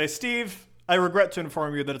just going to say, Steve, I regret to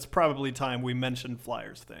inform you that it's probably time we mention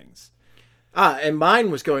Flyers things. And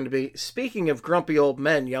mine was going to be, speaking of grumpy old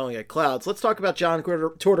men yelling at clouds, let's talk about John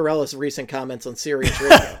Tortorella's recent comments on Sirius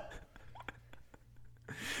Radio.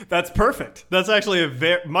 That's perfect. That's actually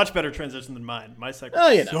a much better transition than mine. My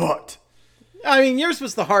segment sucked. I mean, yours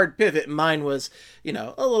was the hard pivot. Mine was, you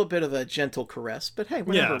know, a little bit of a gentle caress. But hey,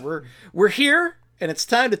 whatever. Yeah. We're here, and it's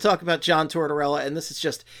time to talk about John Tortorella. And this is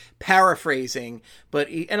just paraphrasing,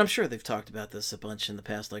 and I'm sure they've talked about this a bunch in the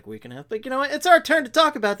past like week and a half. But you know what? It's our turn to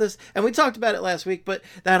talk about this, and we talked about it last week. But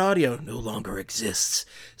that audio no longer exists.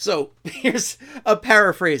 So here's a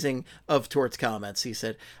paraphrasing of Tort's comments. He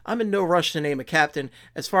said, "I'm in no rush to name a captain.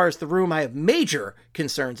 As far as the room, I have major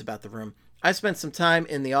concerns about the room. I spent some time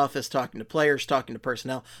in the office talking to players, talking to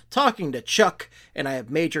personnel, talking to Chuck, and I have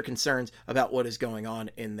major concerns about what is going on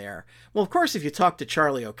in there. Well, of course, if you talk to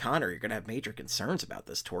Charlie O'Connor, you're going to have major concerns about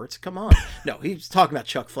this, Torts. Come on. No, he's talking about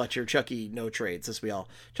Chuck Fletcher, Chucky no trades, as we all,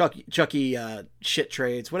 Chucky shit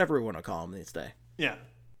trades, whatever we want to call him these days. Yeah.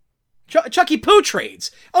 Chucky poo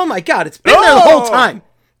trades. Oh my God, it's been there the whole time.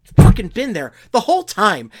 Fucking been there the whole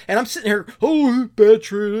time, and I'm sitting here. Oh, bad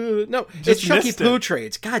trade. No, it's Chucky poo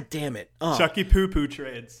trades. God damn it. Oh. Chucky poo poo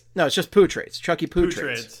trades. No, it's just poo trades. Chucky poo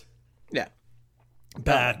trades. Yeah.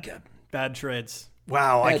 Bad trades.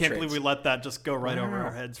 Wow, Bad I can't trades. believe we let that just go right over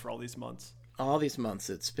our heads for all these months. All these months,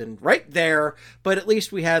 it's been right there, but at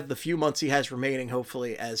least we have the few months he has remaining,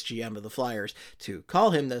 hopefully, as GM of the Flyers, to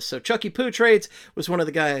call him this. So Chucky Poo Trades was one of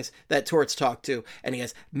the guys that Torts talked to, and he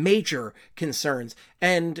has major concerns.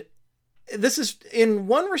 And this is, in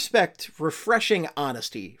one respect, refreshing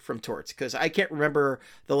honesty from Torts, because I can't remember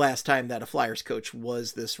the last time that a Flyers coach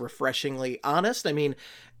was this refreshingly honest. I mean,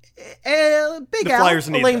 Big Al,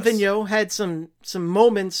 Alain Vigneault, had some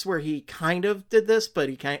moments where he kind of did this, but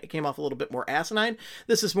he came off a little bit more asinine.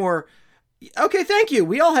 This is more, okay, thank you.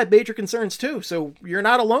 We all had major concerns too, so you're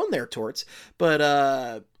not alone there, Torts. But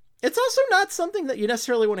it's also not something that you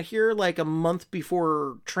necessarily want to hear like a month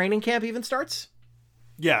before training camp even starts.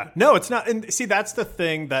 Yeah, no, it's not. And see, that's the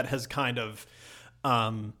thing that has kind of,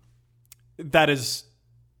 that is,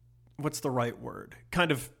 what's the right word?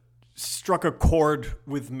 Kind of struck a chord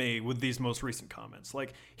with me with these most recent comments.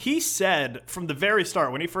 Like, he said from the very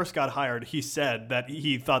start, when he first got hired, he said that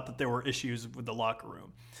he thought that there were issues with the locker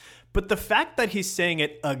room. But the fact that he's saying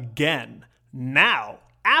it again now,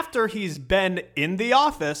 after he's been in the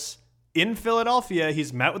office in Philadelphia,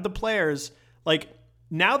 he's met with the players, like,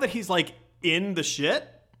 now that he's like in the shit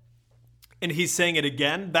and he's saying it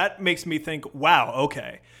again, that makes me think, wow,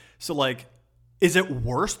 okay. So like, is it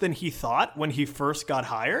worse than he thought when he first got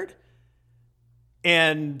hired?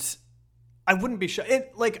 And I wouldn't be sure.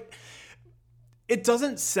 It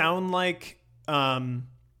doesn't sound like,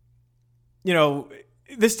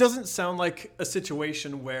 this doesn't sound like a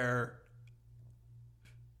situation where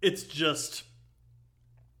it's just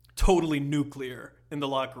totally nuclear in the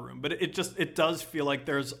locker room. But it does feel like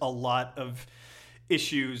there's a lot of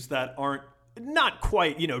issues that aren't, not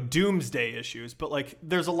quite, doomsday issues, but like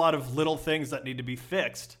there's a lot of little things that need to be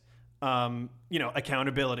fixed.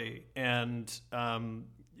 Accountability and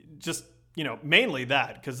just, mainly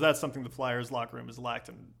that, because that's something the Flyers locker room has lacked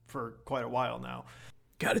for quite a while now.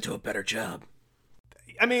 Got to do a better job.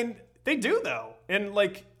 I mean, they do though. And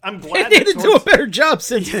like, I'm glad they need to do a better job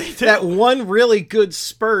since that one really good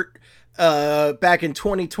spurt back in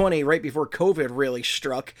 2020, right before COVID really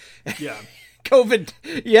struck. Yeah. COVID,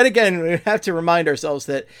 yet again, we have to remind ourselves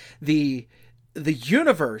that the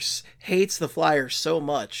universe hates the Flyers so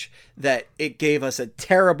much that it gave us a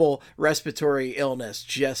terrible respiratory illness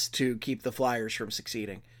just to keep the Flyers from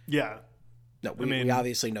succeeding. Yeah. No, we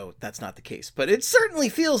obviously know that's not the case, but it certainly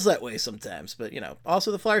feels that way sometimes. But,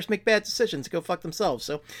 also the Flyers make bad decisions, go fuck themselves.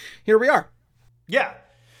 So here we are. Yeah.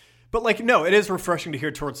 But like, no, it is refreshing to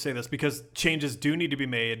hear Torts say this because changes do need to be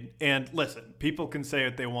made. And listen, people can say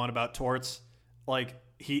what they want about Torts. Like,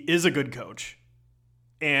 he is a good coach.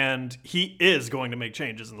 And he is going to make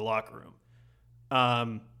changes in the locker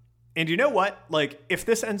room. And you know what? Like, if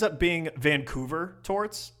this ends up being Vancouver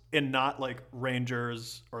Torts and not like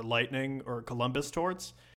Rangers or Lightning or Columbus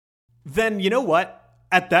Torts, then you know what?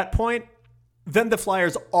 At that point, then the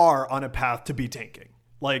Flyers are on a path to be tanking.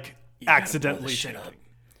 Like, accidentally tanking.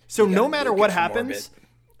 So no matter what happens,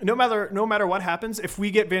 no matter what happens, if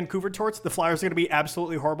we get Vancouver Torts, the Flyers are going to be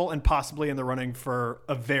absolutely horrible and possibly in the running for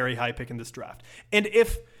a very high pick in this draft. And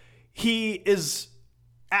if he is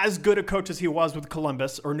as good a coach as he was with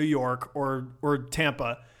Columbus or New York or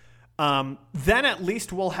Tampa, then at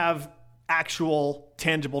least we'll have actual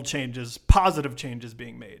tangible changes, positive changes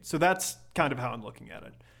being made. So that's kind of how I'm looking at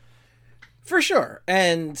it. For sure.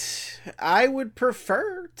 And I would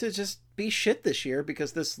prefer to just be shit this year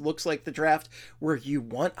because this looks like the draft where you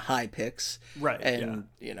want high picks. Right. And,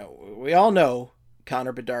 we all know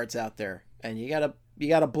Connor Bedard's out there and you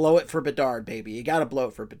gotta blow it for Bedard, baby. You gotta blow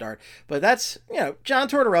it for Bedard. But that's, John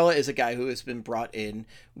Tortorella is a guy who has been brought in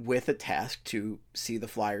with a task to see the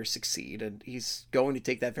Flyers succeed. And he's going to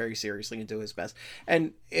take that very seriously and do his best.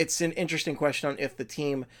 And it's an interesting question on if the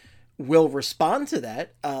team will respond to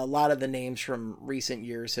that. A lot of the names from recent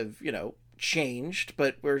years have, changed,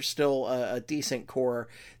 but we're still a decent core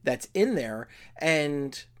that's in there.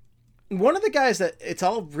 And one of the guys that it's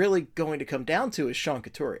all really going to come down to is Sean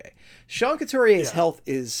Couturier. Sean Couturier's health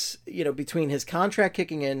is, between his contract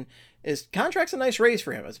kicking in His contract's a nice raise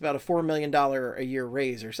for him. It's about a $4 million a year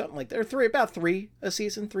raise or something like that. Or about $3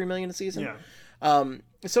 million a season. Yeah.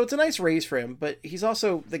 So it's a nice raise for him, but he's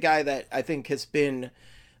also the guy that I think has been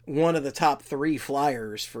one of the top 3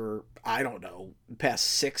 Flyers for, I don't know,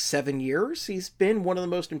 past 6-7 years. He's been one of the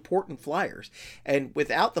most important Flyers. And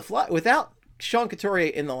without Sean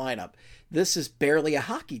Couturier in the lineup, this is barely a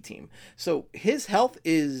hockey team. So his health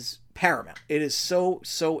is paramount. It is so,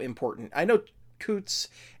 so important. I know Coots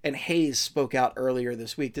and Hayes spoke out earlier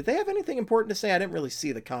this week. Did they have anything important to say? I didn't really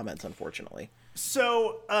see the comments, unfortunately.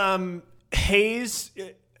 So, Hayes,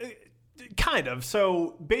 kind of.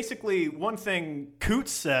 So basically, one thing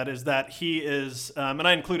Coots said is that he is, and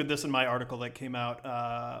I included this in my article that came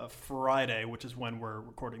out Friday, which is when we're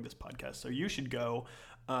recording this podcast. So you should go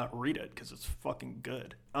read it because it's fucking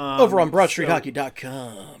good. Over on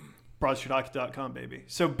BroadStreetHockey.com. BroadStreetHockey.com, baby.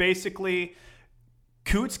 So basically,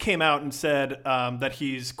 Coots came out and said that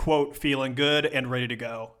he's, quote, feeling good and ready to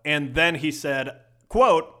go. And then he said,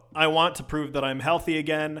 quote, I want to prove that I'm healthy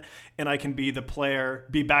again and I can be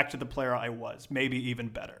back to the player I was, maybe even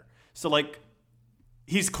better. So, like,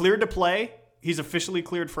 he's cleared to play. He's officially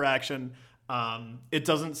cleared for action. It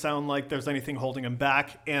doesn't sound like there's anything holding him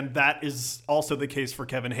back, and that is also the case for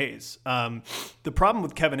Kevin Hayes. The problem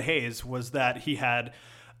with Kevin Hayes was that he had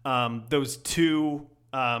those 2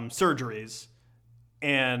 surgeries,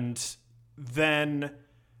 and then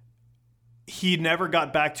he never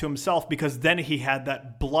got back to himself because then he had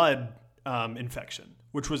that blood infection,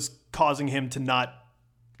 which was causing him to not,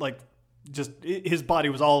 like, just his body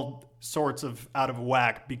was all sorts of out of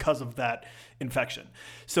whack because of that infection.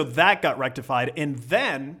 So that got rectified. And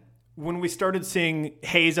then when we started seeing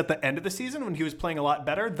Hayes at the end of the season, when he was playing a lot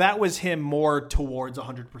better, that was him more towards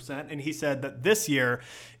 100%. And he said that this year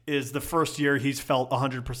is the first year he's felt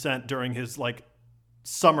 100% during his, like,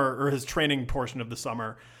 summer or his training portion of the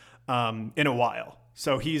summer in a while.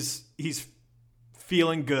 So he's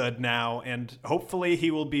feeling good now, and hopefully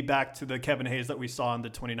he will be back to the Kevin Hayes that we saw in the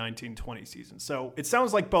 2019-20 season. So it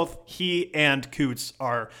sounds like both he and Coots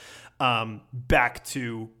are back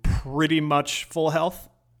to pretty much full health,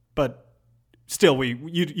 but still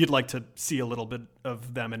you'd like to see a little bit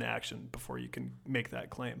of them in action before you can make that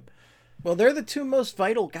claim. Well, they're the 2 most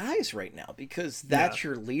vital guys right now because that's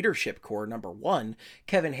your leadership core, number 1.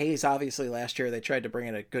 Kevin Hayes, obviously, last year they tried to bring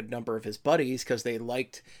in a good number of his buddies because they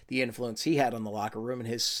liked the influence he had on the locker room, and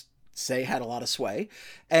his say had a lot of sway.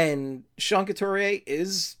 And Sean Couturier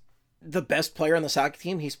is the best player on the hockey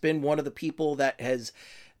team. He's been one of the people that has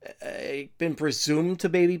been presumed to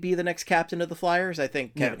maybe be the next captain of the Flyers. I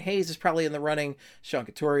think Kevin Hayes is probably in the running. Sean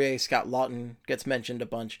Couturier, Scott Laughton gets mentioned a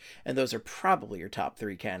bunch, and those are probably your top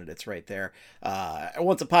 3 candidates right there.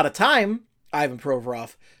 Once upon a time, Ivan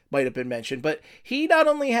Provorov might have been mentioned, but he not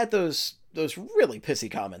only had those really pissy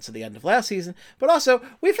comments at the end of last season, but also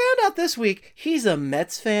we found out this week he's a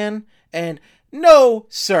Mets fan, and no,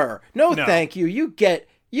 sir, no. Thank you.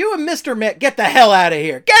 You and Mr. Met, get the hell out of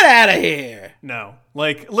here. Get out of here. No.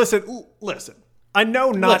 Like, listen. I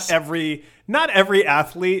know not every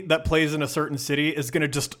athlete that plays in a certain city is going to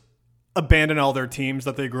just abandon all their teams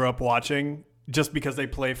that they grew up watching just because they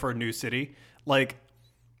play for a new city. Like,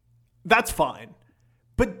 that's fine.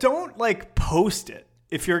 But don't, like, post it.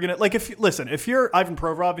 If you're going to, like, if you're Ivan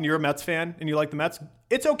Provorov and you're a Mets fan and you like the Mets,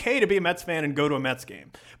 it's okay to be a Mets fan and go to a Mets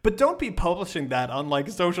game. But don't be publishing that on, like,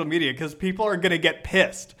 social media because people are going to get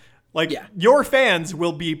pissed. Like, your fans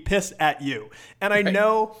will be pissed at you. And I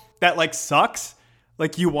know that, like, sucks.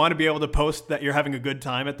 Like, you want to be able to post that you're having a good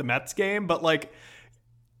time at the Mets game, but, like,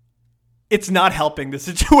 it's not helping the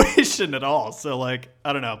situation at all. So, like,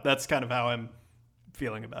 I don't know. That's kind of how I'm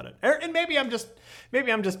feeling about it. And maybe I'm just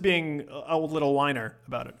being a little whiner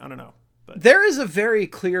about it. I don't know. But there is a very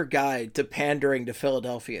clear guide to pandering to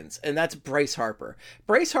Philadelphians, and that's Bryce Harper.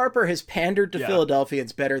 Bryce Harper has pandered to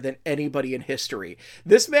Philadelphians better than anybody in history.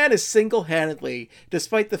 This man is single-handedly,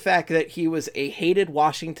 despite the fact that he was a hated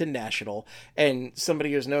Washington National and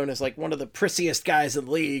somebody who's known as like one of the prissiest guys in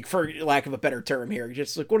the league, for lack of a better term here,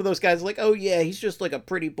 just like one of those guys like, oh yeah, he's just like a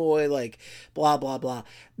pretty boy, like blah, blah, blah.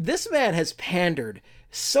 This man has pandered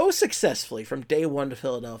so successfully from day one to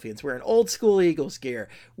Philadelphians, wearing old school Eagles gear,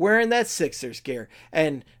 wearing that Sixers gear.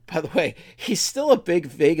 And by the way, he's still a big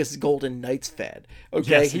Vegas Golden Knights fan.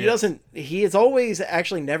 Okay. Yes, he has always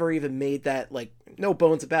actually never even made that, like, no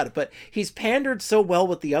bones about it, but he's pandered so well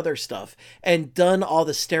with the other stuff and done all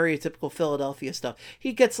the stereotypical Philadelphia stuff.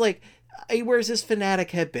 He gets like, he wears his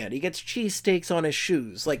Fanatic headband. He gets cheesesteaks on his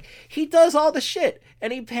shoes. Like, he does all the shit,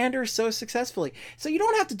 and he panders so successfully. So you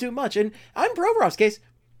don't have to do much. And I'm Provorov's case.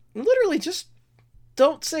 Literally, just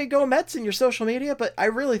don't say go Mets in your social media, but I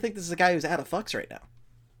really think this is a guy who's out of fucks right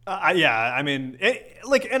now. Yeah, I mean,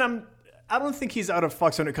 I don't think he's out of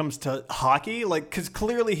fucks when it comes to hockey, like, because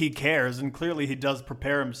clearly he cares and clearly he does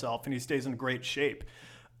prepare himself and he stays in great shape.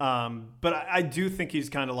 But I do think he's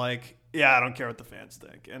kind of like, yeah, I don't care what the fans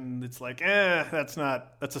think. And it's like, that's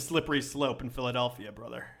a slippery slope in Philadelphia,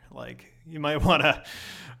 brother. Like, you might want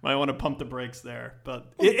to pump the brakes there.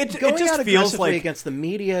 But it just feels like against the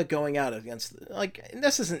media, going out against, like,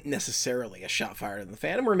 this isn't necessarily a shot fired in the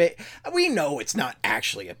fan. And we know it's not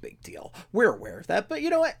actually a big deal. We're aware of that. But you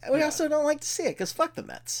know what? We also don't like to see it because fuck the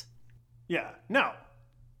Mets. Yeah, no.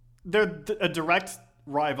 They're a direct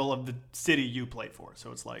rival of the city you play for.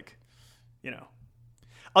 So it's like, you know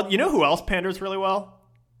who else panders really well?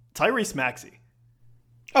 Tyrese Maxey.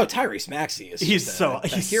 Oh, Tyrese Maxey is he's so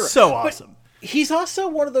awesome. But he's also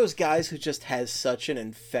one of those guys who just has such an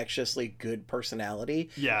infectiously good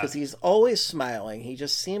personality. Yeah, because he's always smiling. He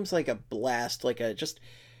just seems like a blast.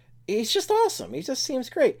 He's just awesome. He just seems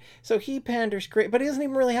great. So he panders great, but he doesn't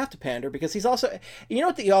even really have to pander because he's also, you know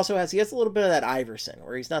what he also has? He has a little bit of that Iverson,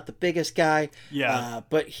 where he's not the biggest guy,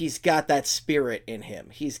 but he's got that spirit in him.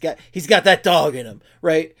 He's got that dog in him,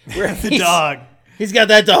 right? Where the dog. He's got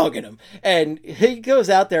that dog in him. And he goes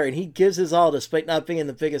out there and he gives his all despite not being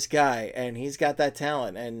the biggest guy. And he's got that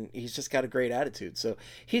talent and he's just got a great attitude. So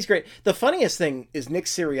he's great. The funniest thing is Nick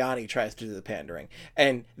Sirianni tries to do the pandering.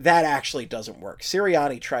 And that actually doesn't work.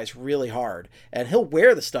 Sirianni tries really hard. And he'll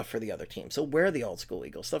wear the stuff for the other teams. He'll wear the old school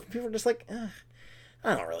Eagles stuff. And people are just like,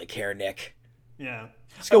 I don't really care, Nick. Yeah.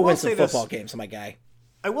 Let's go win some football games, my guy.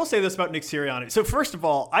 I will say this about Nick Sirianni. So first of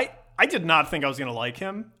all, I did not think I was going to like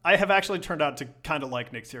him. I have actually turned out to kind of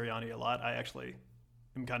like Nick Sirianni a lot. I actually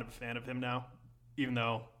am kind of a fan of him now, even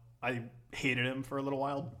though I hated him for a little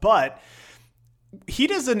while. But he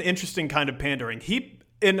does an interesting kind of pandering.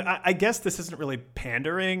 And I guess this isn't really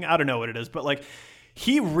pandering. I don't know what it is, but like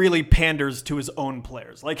he really panders to his own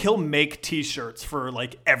players. Like he'll make T-shirts for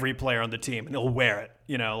like every player on the team and he'll wear it.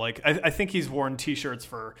 You know, like I think he's worn T-shirts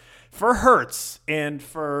for Hurts and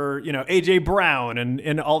for, AJ Brown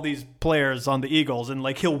and all these players on the Eagles. And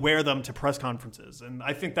like, he'll wear them to press conferences. And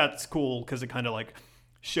I think that's cool because it kind of like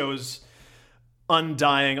shows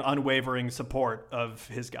undying, unwavering support of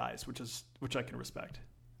his guys, which I can respect.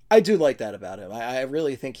 I do like that about him. I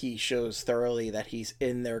really think he shows thoroughly that he's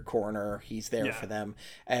in their corner. He's there for them.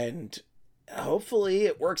 And hopefully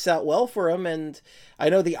it works out well for him. And I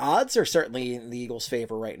know the odds are certainly in the Eagles'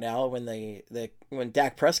 favor right now. When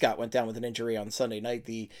Dak Prescott went down with an injury on Sunday night,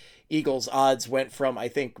 the Eagles' odds went from, I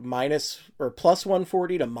think, plus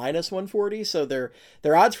 140 to minus 140. So their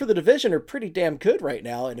odds for the division are pretty damn good right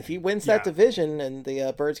now. And if he wins that division and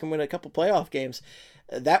the Birds can win a couple playoff games,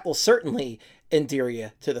 that will certainly endear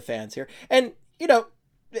you to the fans here. And,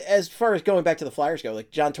 as far as going back to the Flyers go, like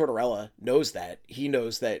John Tortorella knows that. He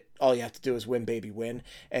knows that all you have to do is win, baby, win,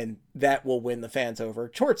 and that will win the fans over.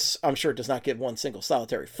 Torts, I'm sure, does not give one single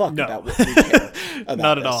solitary fuck about what we care about.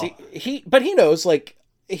 Not at this. all. But he knows, like,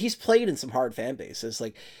 he's played in some hard fan bases.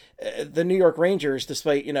 Like, the New York Rangers,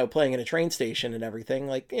 despite, playing in a train station and everything,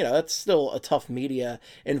 like, that's still a tough media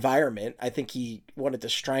environment. I think he wanted to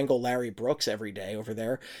strangle Larry Brooks every day over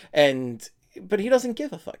there. But he doesn't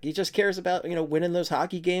give a fuck. He just cares about, winning those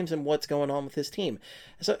hockey games and what's going on with his team.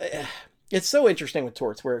 So it's so interesting with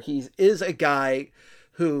Torts, where he is a guy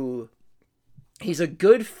who he's a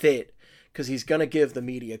good fit because he's going to give the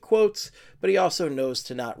media quotes, but he also knows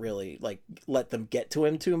to not really like let them get to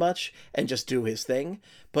him too much and just do his thing.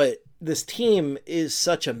 But this team is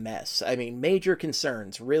such a mess. I mean, major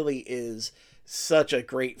concerns really is such a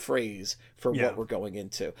great phrase for what we're going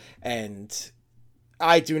into. And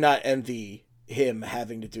I do not envy him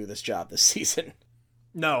having to do this job this season.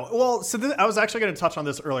 No. Well, so I was actually going to touch on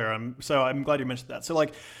this earlier. I'm glad you mentioned that. So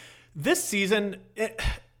like this season,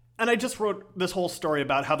 and I just wrote this whole story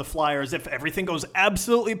about how the Flyers, if everything goes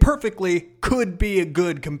absolutely perfectly, could be a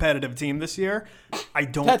good competitive team this year.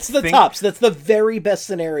 That's the tops. That's the very best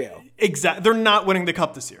scenario. Exactly. They're not winning the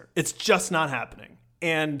cup this year. It's just not happening.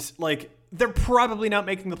 And like, they're probably not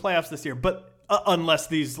making the playoffs this year, but unless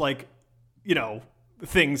these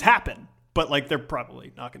things happen, but like they're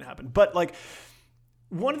probably not going to happen. But like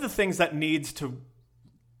one of the things that needs to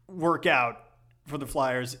work out for the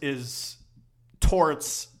Flyers is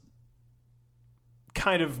Torts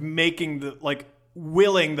kind of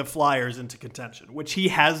willing the Flyers into contention, which he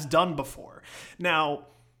has done before. Now,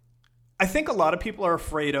 I think a lot of people are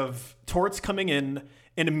afraid of Torts coming in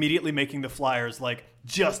and immediately making the Flyers like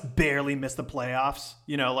just barely miss the playoffs,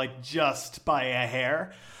 like just by a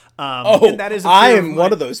hair. And that is I am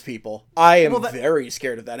one of those people. I am very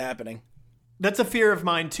scared of that happening. That's a fear of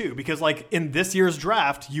mine too, because like in this year's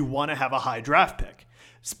draft, you want to have a high draft pick.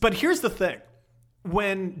 But here's the thing.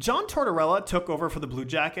 when John Tortorella took over for the Blue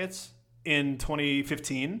Jackets in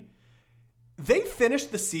 2015, they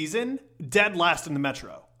finished the season dead last in the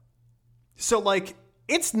Metro. So, like,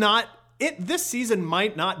 this season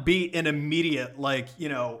might not be an immediate, like, you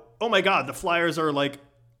know, oh my God, the Flyers are like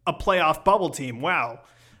a playoff bubble team. Wow.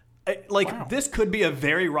 This could be a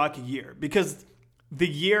very rocky year, because the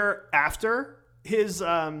year after his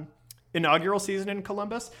inaugural season in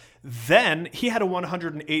Columbus, then he had a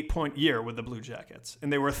 108-point year with the Blue Jackets,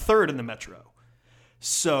 and they were third in the Metro.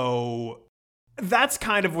 So that's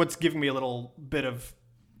kind of what's giving me a little bit of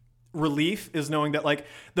relief, is knowing that, like,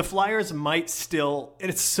 the Flyers might still, and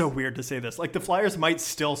it's so weird to say this, like, the Flyers might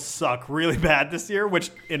still suck really bad this year,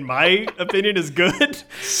 which in my opinion is good.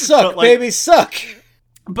 Suck, baby, suck.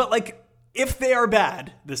 But, like, if they are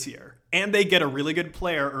bad this year and they get a really good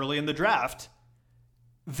player early in the draft,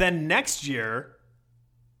 then next year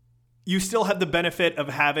you still have the benefit of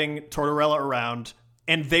having Tortorella around,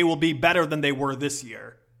 and they will be better than they were this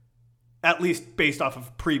year, at least based off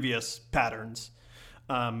of previous patterns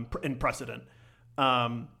and precedent.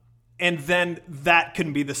 And then that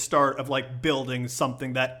can be the start of, like, building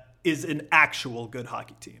something that is an actual good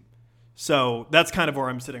hockey team. So that's kind of where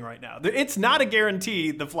I'm sitting right now. It's not a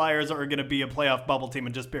guarantee the Flyers are going to be a playoff bubble team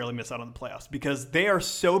and just barely miss out on the playoffs, because they are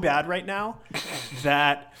so bad right now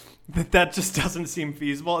that just doesn't seem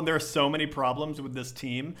feasible. And there are so many problems with this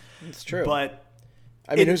team. It's true. But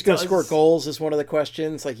I mean, who's going to score goals is one of the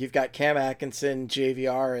questions. Like, you've got Cam Atkinson,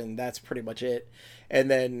 JVR, and that's pretty much it.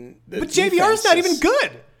 And then, but JVR is not even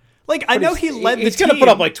good. Like, I know he led the team. He's going to put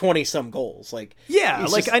up like 20-some goals. Like, yeah,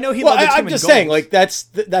 like, I know he led the team. I'm just saying, like,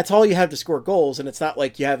 that's all you have to score goals, and it's not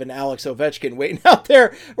like you have an Alex Ovechkin waiting out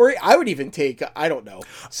there. Or I would even take, I don't know,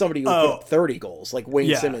 somebody who put up 30 goals, like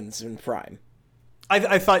Wayne Simmons in prime.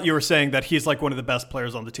 I thought you were saying that he's like one of the best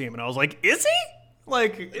players on the team, and I was like, is he?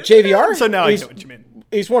 Like, JVR? So now I know what you mean.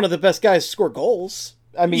 He's one of the best guys to score goals.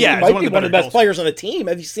 I mean, he might be one of the best players on the team.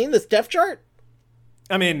 Have you seen this depth chart?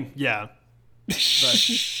 I mean, yeah.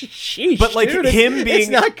 Sheesh, but like, dude, him being, it's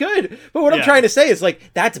not good. But what I'm trying to say is,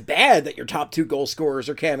 like, that's bad that your top two goal scorers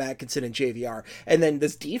are Cam Atkinson and JVR, and then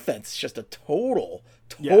this defense is just a total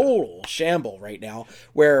shamble right now,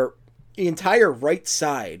 where the entire right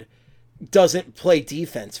side doesn't play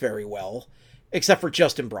defense very well, except for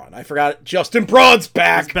Justin Braun. I forgot Justin Braun's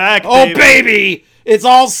back. He's back, oh baby, it's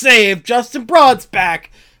all saved. Justin Braun's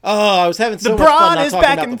back. Oh, I was having so much fun not talking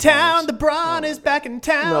about the Flyers. The Braun is back in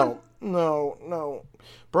town. No.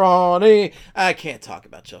 Brawny. I can't talk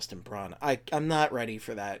about Justin Braun. I'm not ready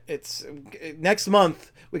for that. It's next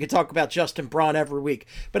month we can talk about Justin Braun every week.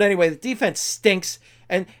 But anyway, the defense stinks.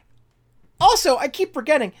 And also, I keep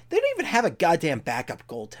forgetting, they don't even have a goddamn backup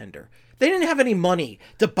goaltender. They didn't have any money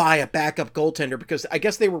to buy a backup goaltender because I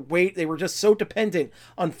guess they were just so dependent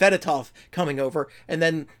on Fedotov coming over. And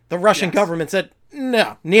then the Russian government said,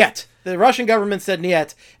 no, niet. The Russian government said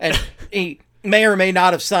niet. And he may or may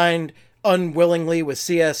not have signed unwillingly with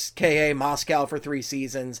CSKA Moscow for 3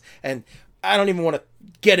 seasons. And I don't even want to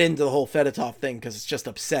get into the whole Fedotov thing because it's just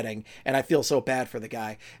upsetting. And I feel so bad for the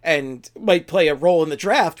guy. And might play a role in the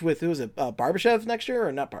draft with, who is it, Barbashev next year?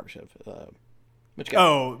 Or not Barbashev? Which guy?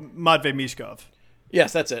 Oh, Matvei Mishkov.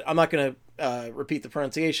 Yes, that's it. I'm not going to repeat the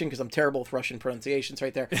pronunciation because I'm terrible with Russian pronunciations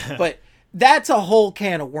right there. But that's a whole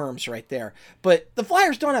can of worms right there. But the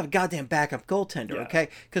Flyers don't have a goddamn backup goaltender, okay?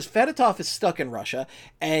 Because Fedotov is stuck in Russia,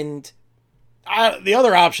 and the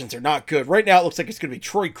other options are not good. Right now, it looks like it's going to be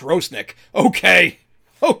Troy Grosnick. Okay.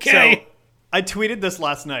 So, I tweeted this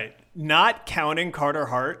last night. Not counting Carter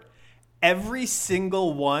Hart, every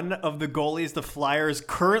single one of the goalies the Flyers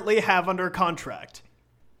currently have under contract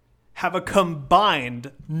have a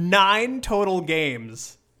combined 9 total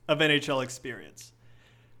games of NHL experience.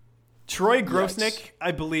 Troy Grosnick,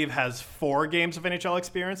 I believe, has 4 games of NHL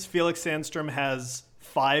experience. Felix Sandstrom has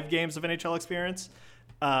 5 games of NHL experience.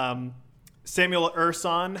 Samuel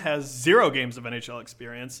Urson has 0 games of NHL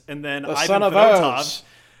experience. And then Ivan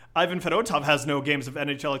Fedotov has no games of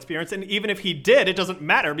NHL experience. And even if he did, it doesn't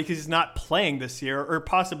matter because he's not playing this year or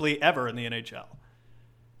possibly ever in the NHL.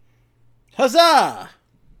 Huzzah!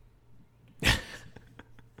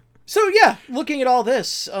 So yeah, looking at all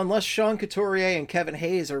this, unless Sean Couturier and Kevin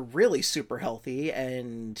Hayes are really super healthy,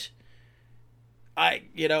 and I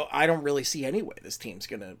don't really see any way this team's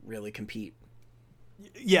going to really compete.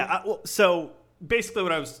 Yeah, so basically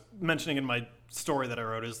what I was mentioning in my story that I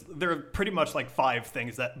wrote is there are pretty much like 5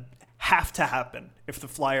 things that have to happen if the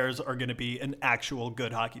Flyers are going to be an actual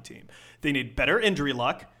good hockey team. They need better injury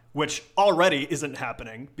luck, which already isn't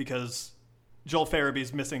happening because Joel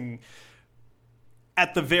Farabee's missing,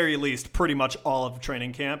 at the very least, pretty much all of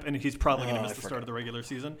training camp, and he's probably going to miss the start of the regular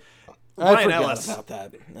season. I Ryan forgot Ellis. about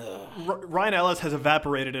that. Ryan Ellis has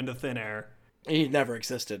evaporated into thin air. He never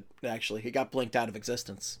existed, actually. He got blinked out of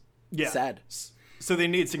existence. Yeah. Sad. So they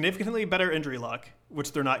need significantly better injury luck,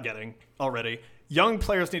 which they're not getting already. Young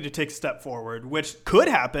players need to take a step forward, which could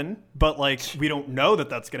happen, but like we don't know that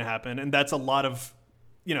that's going to happen, and that's a lot of,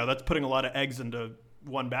 that's putting a lot of eggs into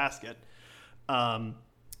one basket.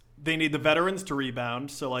 They need the veterans to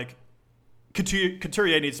rebound, so like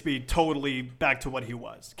Couturier needs to be totally back to what he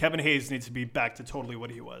was. Kevin Hayes needs to be back to totally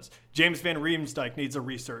what he was. James Van Riemsdyk needs a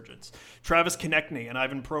resurgence. Travis Konechny and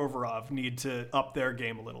Ivan Provorov need to up their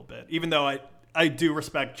game a little bit. Even though I do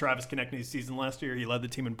respect Travis Konechny's season last year. He led the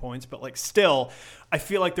team in points, but like still, I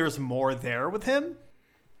feel like there's more there with him.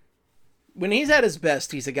 When he's at his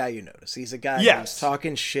best, he's a guy you notice. He's a guy who's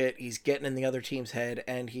talking shit. He's getting in the other team's head,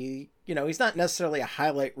 and he's not necessarily a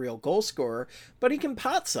highlight reel goal scorer, but he can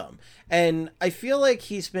pot some. And I feel like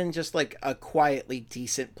he's been just like a quietly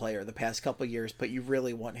decent player the past couple of years, but you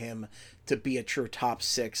really want him to be a true top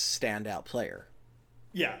 6 standout player.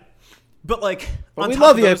 Yeah. But like, we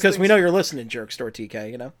love you because we know you're listening, Jerk Store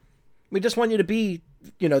TK, We just want you to be,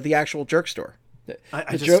 the actual Jerk Store.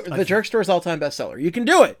 The Jerk Store's all-time bestseller. You can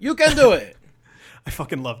do it. You can do it. I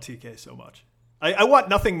fucking love TK so much. I want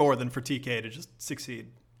nothing more than for TK to just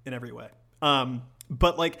succeed in every way.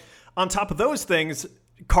 But like on top of those things,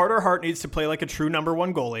 Carter Hart needs to play like a true number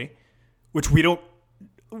 1 goalie, which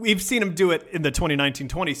we've seen him do it in the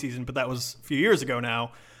 2019-20 season, but that was a few years ago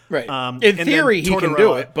now. Right. In theory, he can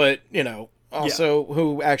do it, but also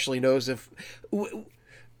who actually knows if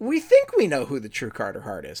we think we know who the true Carter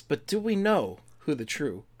Hart is, but do we know who the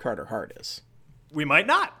true Carter Hart is? We might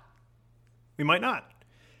not.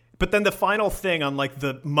 But then the final thing on like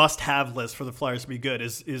the must-have list for the Flyers to be good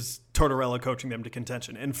is Tortorella coaching them to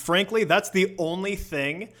contention. And frankly, that's the only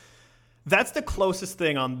thing. That's the closest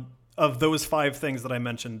thing of those 5 things that I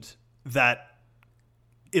mentioned that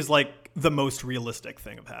is like the most realistic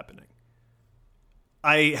thing of happening.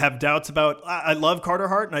 I have doubts about. I love Carter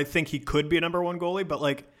Hart, and I think he could be a number 1 goalie. But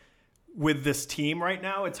like with this team right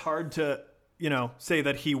now, it's hard to say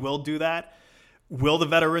that he will do that. Will the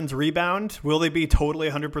veterans rebound? Will they be totally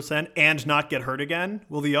 100% and not get hurt again?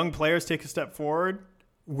 Will the young players take a step forward?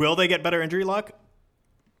 Will they get better injury luck?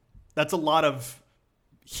 That's a lot of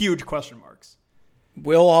huge question marks.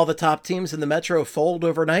 Will all the top teams in the Metro fold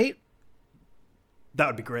overnight? That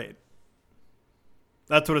would be great.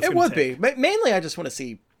 That's what it's going to take. It would be. Mainly,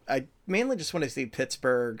 I mainly just want to see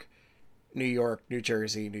Pittsburgh, New York, New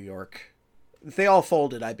Jersey, New York. If they all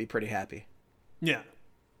folded, I'd be pretty happy. Yeah.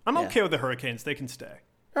 I'm okay with the Hurricanes. They can stay.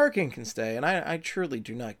 Hurricane can stay, and I truly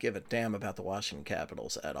do not give a damn about the Washington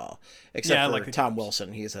Capitals at all. Except for Tom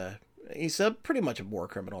Wilson. He's a pretty much a war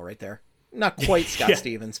criminal right there. Not quite Scott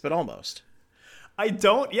Stevens, but almost. I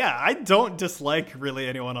don't dislike really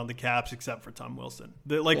anyone on the Caps except for Tom Wilson.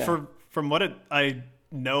 From what I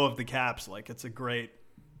know of the Caps, like it's a great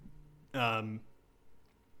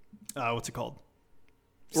what's it called?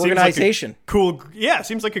 Organization. Like cool. Yeah,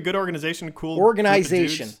 seems like a good organization. Cool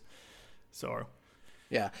organization. So.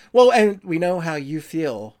 Yeah. Well, and we know how you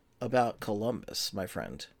feel about Columbus, my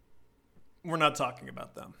friend. We're not talking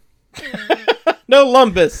about them. No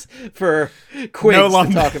Lumbus for Quigs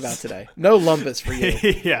to talk about today. No Lumbus for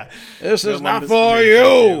you. Yeah. This is not for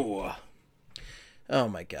you. Oh,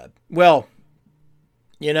 my God. Well,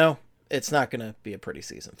 it's not going to be a pretty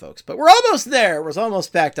season, folks. But we're almost there. We're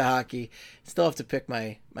almost back to hockey. Still have to pick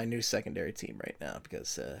my new secondary team right now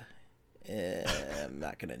because I'm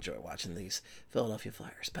not going to enjoy watching these Philadelphia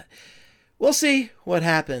Flyers. But we'll see what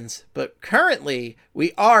happens. But currently,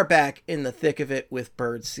 we are back in the thick of it with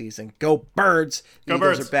Birds season. Go Birds! The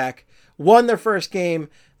Eagles are back. Won their first game.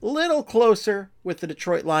 A little closer with the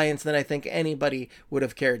Detroit Lions than I think anybody would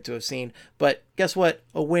have cared to have seen. But guess what?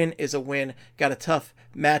 A win is a win. Got a tough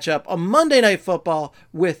matchup on Monday Night Football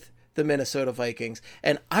with the Minnesota Vikings.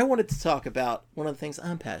 And I wanted to talk about one of the things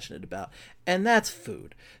I'm passionate about, and that's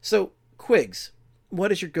food. So, Quigs,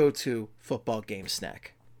 what is your go-to football game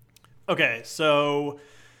snack? Okay, so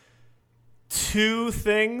 2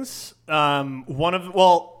 things. All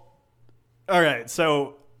right,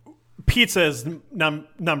 so pizza is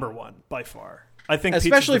number 1 by far. I think,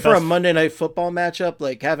 especially for a Monday Night Football matchup,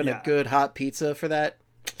 like having a good hot pizza for that.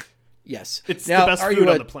 Yes, it's the best food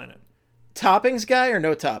on the planet. Toppings guy or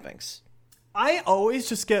no toppings? I always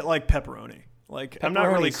just get like pepperoni. Like I'm not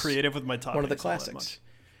really creative with my toppings. One of the classics.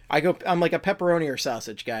 I'm like a pepperoni or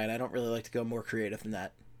sausage guy, and I don't really like to go more creative than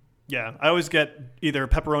that. Yeah, I always get either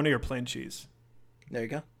pepperoni or plain cheese. There you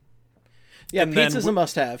go. Yeah, and pizza's a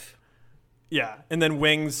must-have. Yeah, and then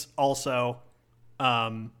wings also,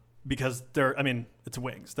 because it's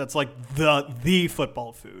wings. That's like the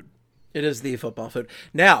football food. It is the football food.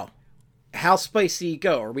 Now, how spicy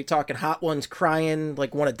go? Are we talking hot ones crying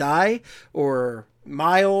like want to die, or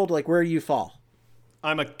mild? Like where do you fall?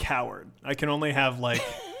 I'm a coward. I can only have like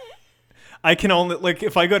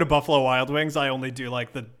if I go to Buffalo Wild Wings, I only do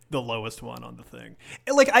like the lowest one on the thing.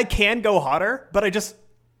 And, like I can go hotter, but I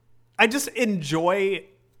just enjoy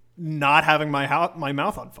not having my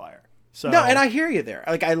mouth on fire. So No, and I hear you there.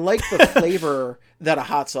 Like I like the flavor that a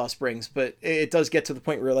hot sauce brings, but it does get to the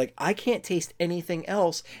point where you're like, I can't taste anything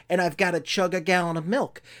else, and I've got to chug a gallon of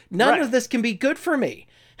milk. None of this can be good for me.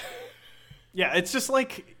 Yeah, it's just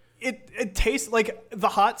like it tastes like the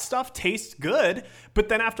hot stuff tastes good, but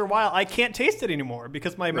then after a while I can't taste it anymore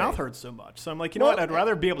because my mouth hurts so much. So I'm like, you know what? I'd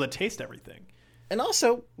rather be able to taste everything. And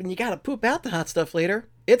also, when you got to poop out the hot stuff later,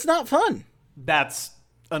 it's not fun. That's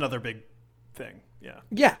another big thing. Yeah.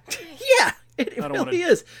 Yeah. Yeah. It really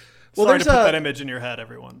is. Well, sorry to put that image in your head,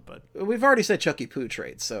 everyone, but we've already said Chucky Poo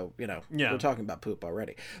trades, so we're talking about poop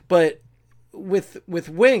already. But with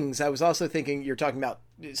wings, I was also thinking you're talking about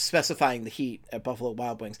specifying the heat at Buffalo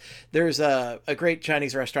Wild Wings. There's a great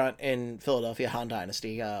Chinese restaurant in Philadelphia, Han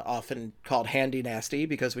Dynasty, often called Handy Nasty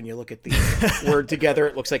because when you look at the word together,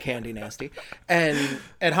 it looks like Handy Nasty. And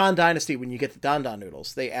at Han Dynasty, when you get the Don Don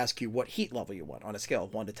noodles, they ask you what heat level you want on a scale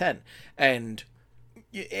of 1 to 10, and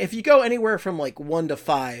if you go anywhere from like 1 to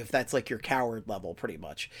 5, that's like your coward level pretty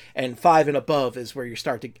much. And 5 and above is where you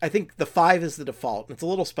start to, I think the 5 is the default. It's a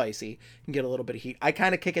little spicy. You can get a little bit of heat. I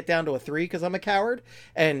kind of kick it down to a 3 because I'm a coward.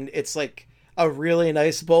 And it's like a really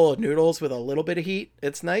nice bowl of noodles with a little bit of heat.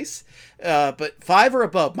 It's nice. But 5 or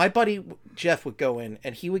above, my buddy Jeff would go in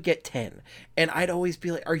and he would get 10. And I'd always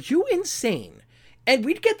be like, are you insane? And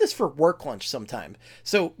we'd get this for work lunch sometime.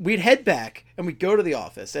 So we'd head back and we'd go to the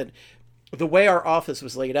office, and the way our office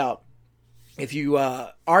was laid out, if you,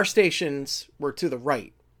 our stations were to the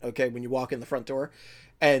right, okay, when you walk in the front door,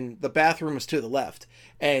 and the bathroom was to the left.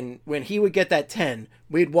 And when he would get that 10,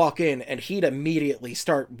 we'd walk in and he'd immediately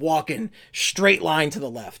start walking straight line to the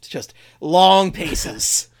left, just long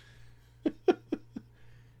paces.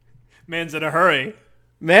 Man's in a hurry.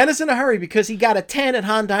 Man is in a hurry because he got a 10 at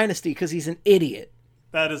Han Dynasty because he's an idiot.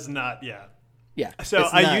 That is not, yeah. Yeah. So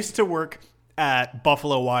I used to work at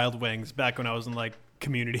Buffalo Wild Wings back when I was in like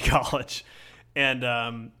community college, and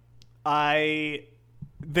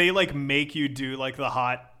they like make you do like the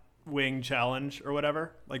hot wing challenge or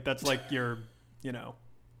whatever. Like that's like your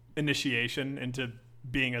initiation into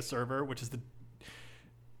being a server, which is the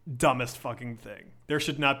dumbest fucking thing. There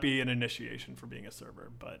should not be an initiation for being a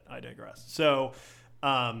server, but I digress. So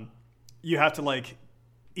you have to like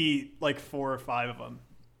eat like 4 or 5 of them,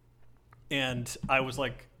 and I was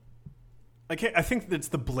like, I think it's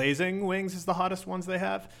the blazing wings is the hottest ones they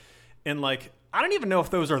have. And like, I don't even know if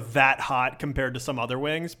those are that hot compared to some other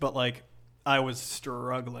wings, but like I was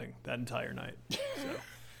struggling that entire night.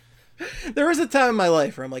 So. There was a time in my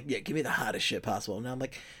life where I'm like, yeah, give me the hottest shit possible. And I'm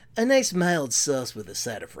like, a nice mild sauce with a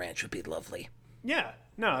side of ranch would be lovely. Yeah.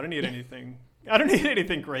 No, I don't need anything. I don't need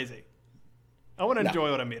anything crazy. I want to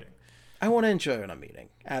enjoy what I'm eating. I want to enjoy what I'm eating.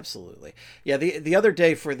 Absolutely. Yeah, the other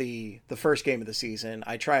day for the first game of the season,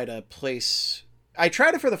 I tried it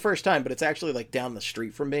for the first time, but it's actually like down the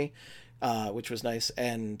street from me, which was nice.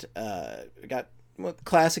 And got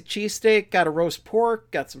classic cheesesteak, got a roast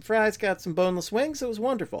pork, got some fries, got some boneless wings. It was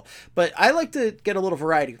wonderful. But I like to get a little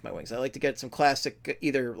variety with my wings. I like to get some classic,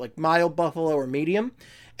 either like mild buffalo or medium.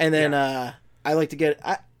 And then I like to get,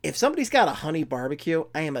 if somebody's got a honey barbecue,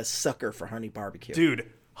 I am a sucker for honey barbecue.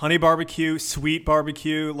 Dude. Honey barbecue, sweet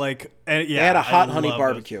barbecue, like yeah. They had a hot honey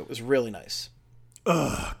barbecue. It was really nice.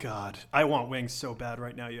 Oh God, I want wings so bad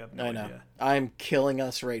right now. You have no idea. I'm killing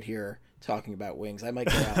us right here talking about wings. I might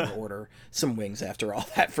go out and order some wings after all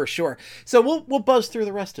that for sure. So we'll buzz through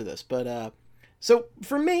the rest of this. But so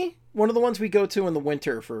for me, one of the ones we go to in the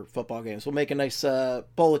winter for football games, we'll make a nice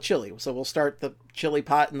bowl of chili. So we'll start the chili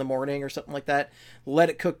pot in the morning or something like that. Let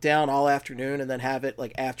it cook down all afternoon, and then have it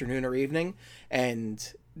like afternoon or evening,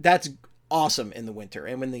 and that's awesome in the winter.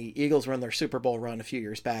 And when the Eagles run their Super Bowl run a few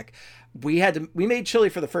years back, we made chili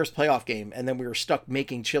for the first playoff game, and then we were stuck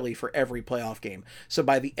making chili for every playoff game. So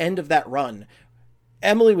by the end of that run,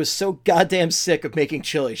 Emily was so goddamn sick of making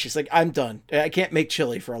chili. She's like, I'm done. I can't make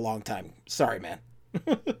chili for a long time. Sorry, man.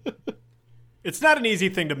 It's not an easy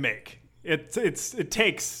thing to make. It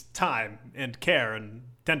takes time and care and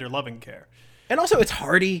tender loving care. And also, it's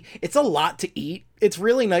hearty. It's a lot to eat. It's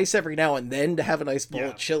really nice every now and then to have a nice bowl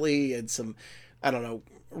of chili and some, I don't know,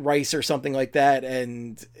 rice or something like that.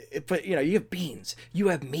 But you have beans, you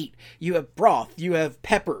have meat, you have broth, you have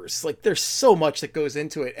peppers. Like, there's so much that goes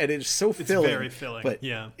into it, and it is so filling. It's very filling. But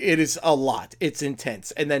it is a lot. It's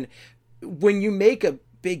intense. And then when you make a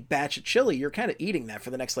big batch of chili, you're kind of eating that for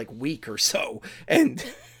the next like week or so. And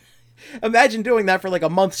imagine doing that for like a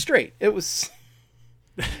month straight. It was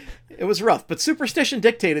rough, but superstition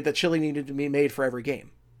dictated that chili needed to be made for every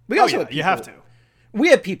game. We also had people, you have to. We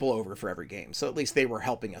had people over for every game, so at least they were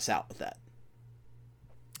helping us out with that.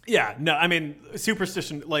 Yeah, no, I mean,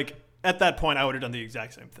 superstition, like, at that point, I would have done the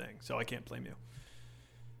exact same thing, so I can't blame you.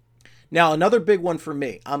 Now, another big one for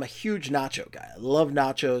me. I'm a huge nacho guy. I love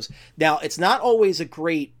nachos. Now, it's not always a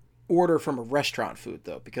great order from a restaurant food,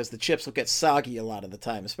 though, because the chips will get soggy a lot of the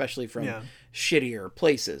time, especially from shittier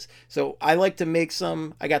places. So I like to make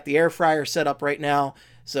some. I got the air fryer set up right now,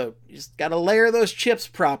 so you just got to layer those chips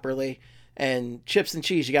properly. And chips and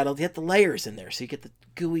cheese, you got to get the layers in there so you get the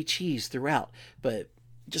gooey cheese throughout. But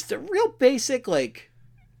just a real basic, like,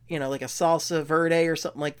 you know, like a salsa verde or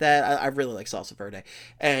something like that. I really like salsa verde.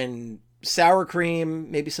 And sour cream,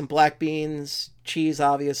 maybe some black beans, cheese,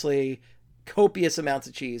 obviously, copious amounts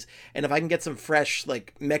of cheese. And if I can get some fresh,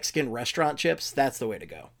 like, Mexican restaurant chips, that's the way to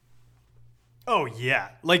go. Oh,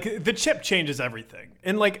 yeah. Like, the chip changes everything.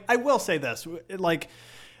 And, like, I will say this. Like,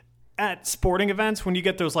 at sporting events, when you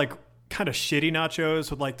get those, like, kind of shitty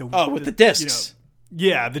nachos with, like, the discs.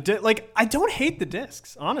 You know, like, I don't hate the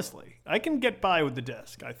discs, honestly. I can get by with the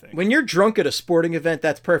disc, I think. When you're drunk at a sporting event,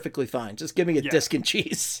 that's perfectly fine. Just give me a disc and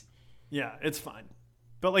cheese. Yeah, it's fine.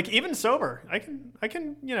 But, like, even sober, I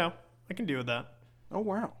can deal with that. Oh,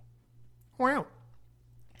 wow. Wow.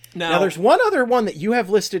 Now, there's one other one that you have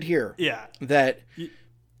listed here. Yeah. That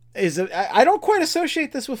is, I don't quite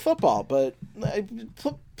associate this with football, but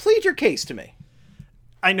plead your case to me.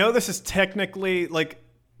 I know this is technically, like,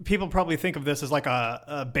 people probably think of this as like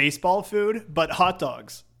a baseball food, but hot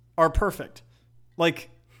dogs are perfect. Like,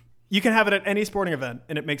 you can have it at any sporting event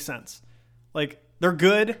and it makes sense. Like, they're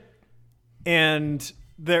good and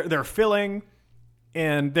they're filling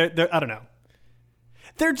and they're I don't know.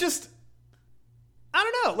 They're just, I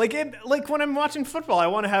don't know. Like when I'm watching football, I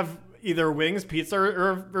want to have either wings, pizza,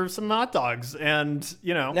 or some hot dogs. And,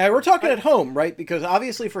 you know. Now, we're talking at home, right? Because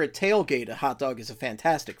obviously for a tailgate, a hot dog is a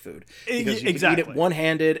fantastic food. Because you can eat it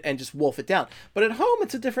one-handed and just wolf it down. But at home,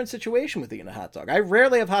 it's a different situation with eating a hot dog. I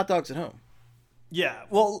rarely have hot dogs at home. Yeah,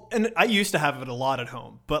 well, and I used to have it a lot at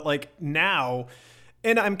home. But, like, now,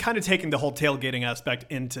 and I'm kind of taking the whole tailgating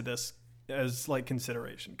aspect into this as, like,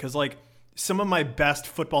 consideration. Because, like, some of my best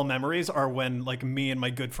football memories are when, like, me and my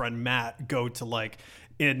good friend Matt go to, like,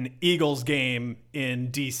 an Eagles game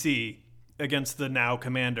in DC against the now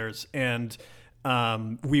Commanders, and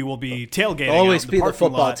we will be tailgating. Always out in be the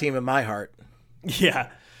football lot. Team in my heart.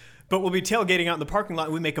 Yeah, but we'll be tailgating out in the parking lot.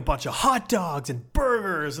 And we make a bunch of hot dogs and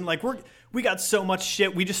burgers, and like we got so much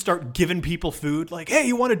shit. We just start giving people food. Like, hey,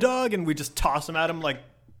 you want a dog? And we just toss them at them like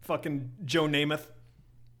fucking Joe Namath.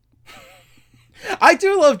 I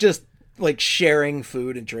do love just like sharing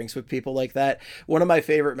food and drinks with people like that. One of my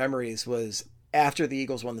favorite memories was after the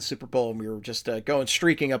Eagles won the Super Bowl and we were just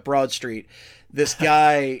streaking up Broad Street. This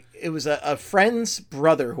guy, it was a friend's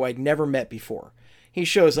brother who I'd never met before. He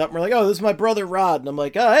shows up and we're like, oh, this is my brother Rod. And I'm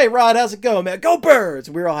like, oh, hey Rod, how's it going, man? Go Birds.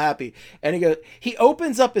 And we're all happy. And he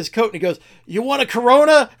opens up his coat and he goes, you want a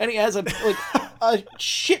Corona? And he has a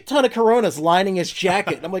shit ton of Coronas lining his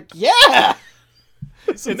jacket. And I'm like, yeah.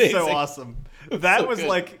 It's so awesome. That was good.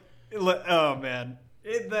 Like, oh man,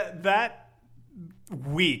 that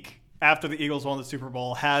week after the Eagles won the Super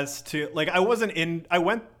Bowl has to, like, I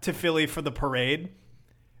went to Philly for the parade.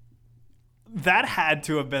 That had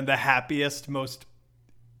to have been the happiest, most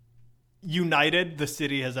united the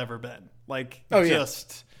city has ever been. Like,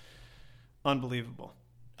 just unbelievable.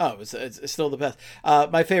 Oh, it's still the best.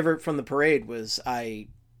 My favorite from the parade was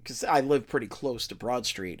because I live pretty close to Broad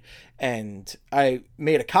Street, and I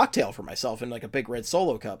made a cocktail for myself in like a big red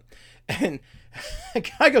Solo cup. And the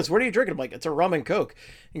guy goes, what are you drinking? I'm like, it's a rum and Coke.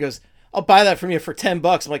 He goes, I'll buy that from you for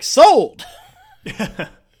 $10. I'm like, sold.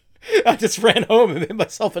 I just ran home and made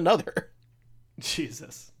myself another.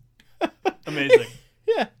 Jesus. Amazing.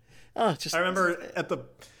 Yeah. I remember at the,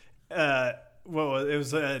 it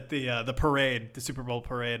was at the parade, the Super Bowl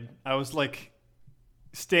parade. I was like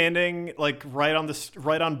standing like right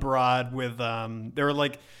on Broad with, there were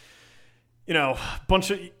like, you know,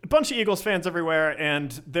 bunch of Eagles fans everywhere,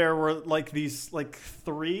 and there were like these like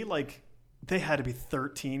three, like they had to be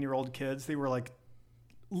 13-year-old kids. They were like,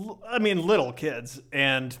 I mean, little kids,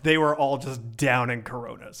 and they were all just down in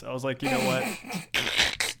Coronas. I was like, you know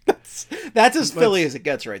what? That's as Philly as it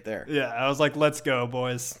gets right there. Yeah, I was like, let's go,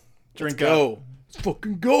 boys. Drink let's go. Let's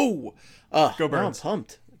fucking go. Go Birds. I'm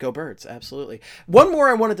pumped. Go Birds, absolutely. One more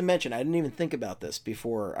I wanted to mention. I didn't even think about this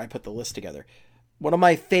before I put the list together. One of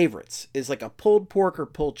my favorites is like a pulled pork or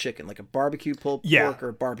pulled chicken, like a barbecue pulled Yeah. pork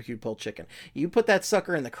or barbecue pulled chicken. You put that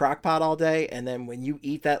sucker in the crock pot all day, and then when you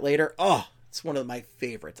eat that later, oh, it's one of my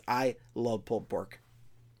favorites. I love pulled pork.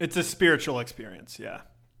 It's a spiritual experience, yeah.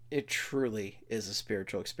 It truly is a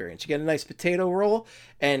spiritual experience. You get a nice potato roll,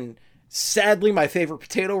 and sadly, my favorite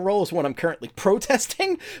potato roll is one I'm currently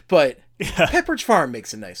protesting, but Pepperidge Farm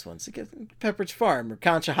makes a nice one. So Pepperidge Farm or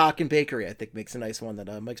Conshohocken Bakery, I think, makes a nice one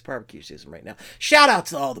that Mike's Barbecue is using right now. Shout out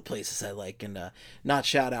to all the places I like, and not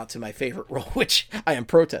shout out to my favorite roll, which I am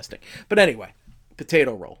protesting. But anyway,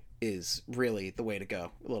 potato roll is really the way to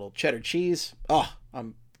go. A little cheddar cheese. Oh,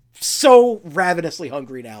 I'm so ravenously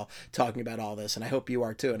hungry now talking about all this, and I hope you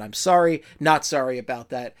are too. And I'm not sorry about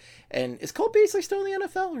that. And is Cole Beasley still in the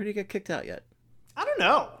NFL, or did he get kicked out yet? I don't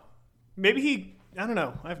know. Maybe I don't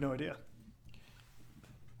know. I have no idea.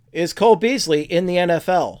 Is Cole Beasley in the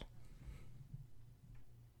NFL?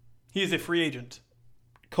 He is a free agent.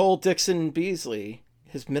 Cole Dixon Beasley.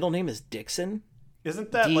 His middle name is Dixon?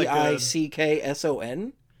 Isn't that like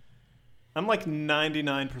Dickson? I'm like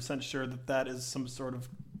 99% sure that is some sort of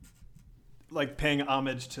like paying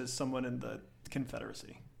homage to someone in the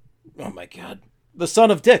Confederacy. Oh my God. The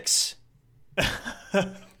son of Dix.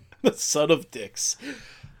 The son of Dix.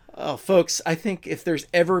 Oh, folks, I think if there's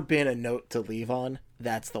ever been a note to leave on,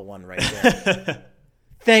 that's the one right there.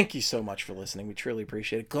 Thank you so much for listening. We truly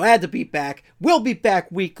appreciate it. Glad to be back. We'll be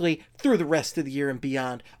back weekly through the rest of the year and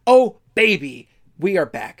beyond. Oh, baby, we are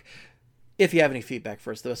back. If you have any feedback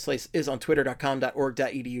for us, the best place is on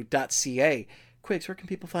twitter.com.org.edu.ca. Quigs, where can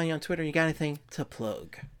people find you on Twitter? You got anything to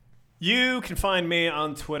plug? You can find me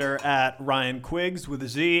on Twitter at Ryan Quiggs with a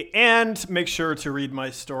Z, and make sure to read my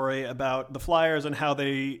story about the Flyers and how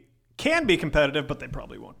they can be competitive, but they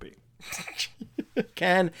probably won't be.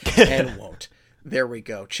 Can and won't. There we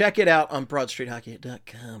go. Check it out on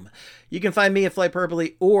BroadStreetHockey.com. You can find me at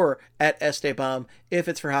Flyperbole or at Estebomb. If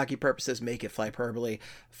it's for hockey purposes, make it Flyperbole.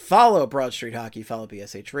 Follow Broad Street Hockey. Follow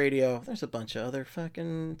BSH Radio. There's a bunch of other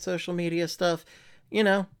fucking social media stuff. You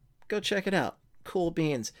know, go check it out. Cool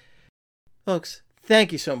beans. Folks,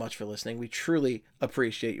 thank you so much for listening. We truly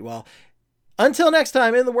appreciate you all. Until next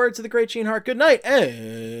time, in the words of the great Gene Hart, good night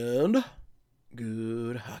and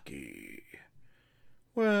good hockey.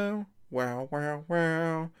 Wow. Wow, wow,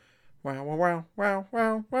 wow. Wow, wow, wow, wow,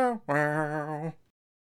 wow, wow, wow.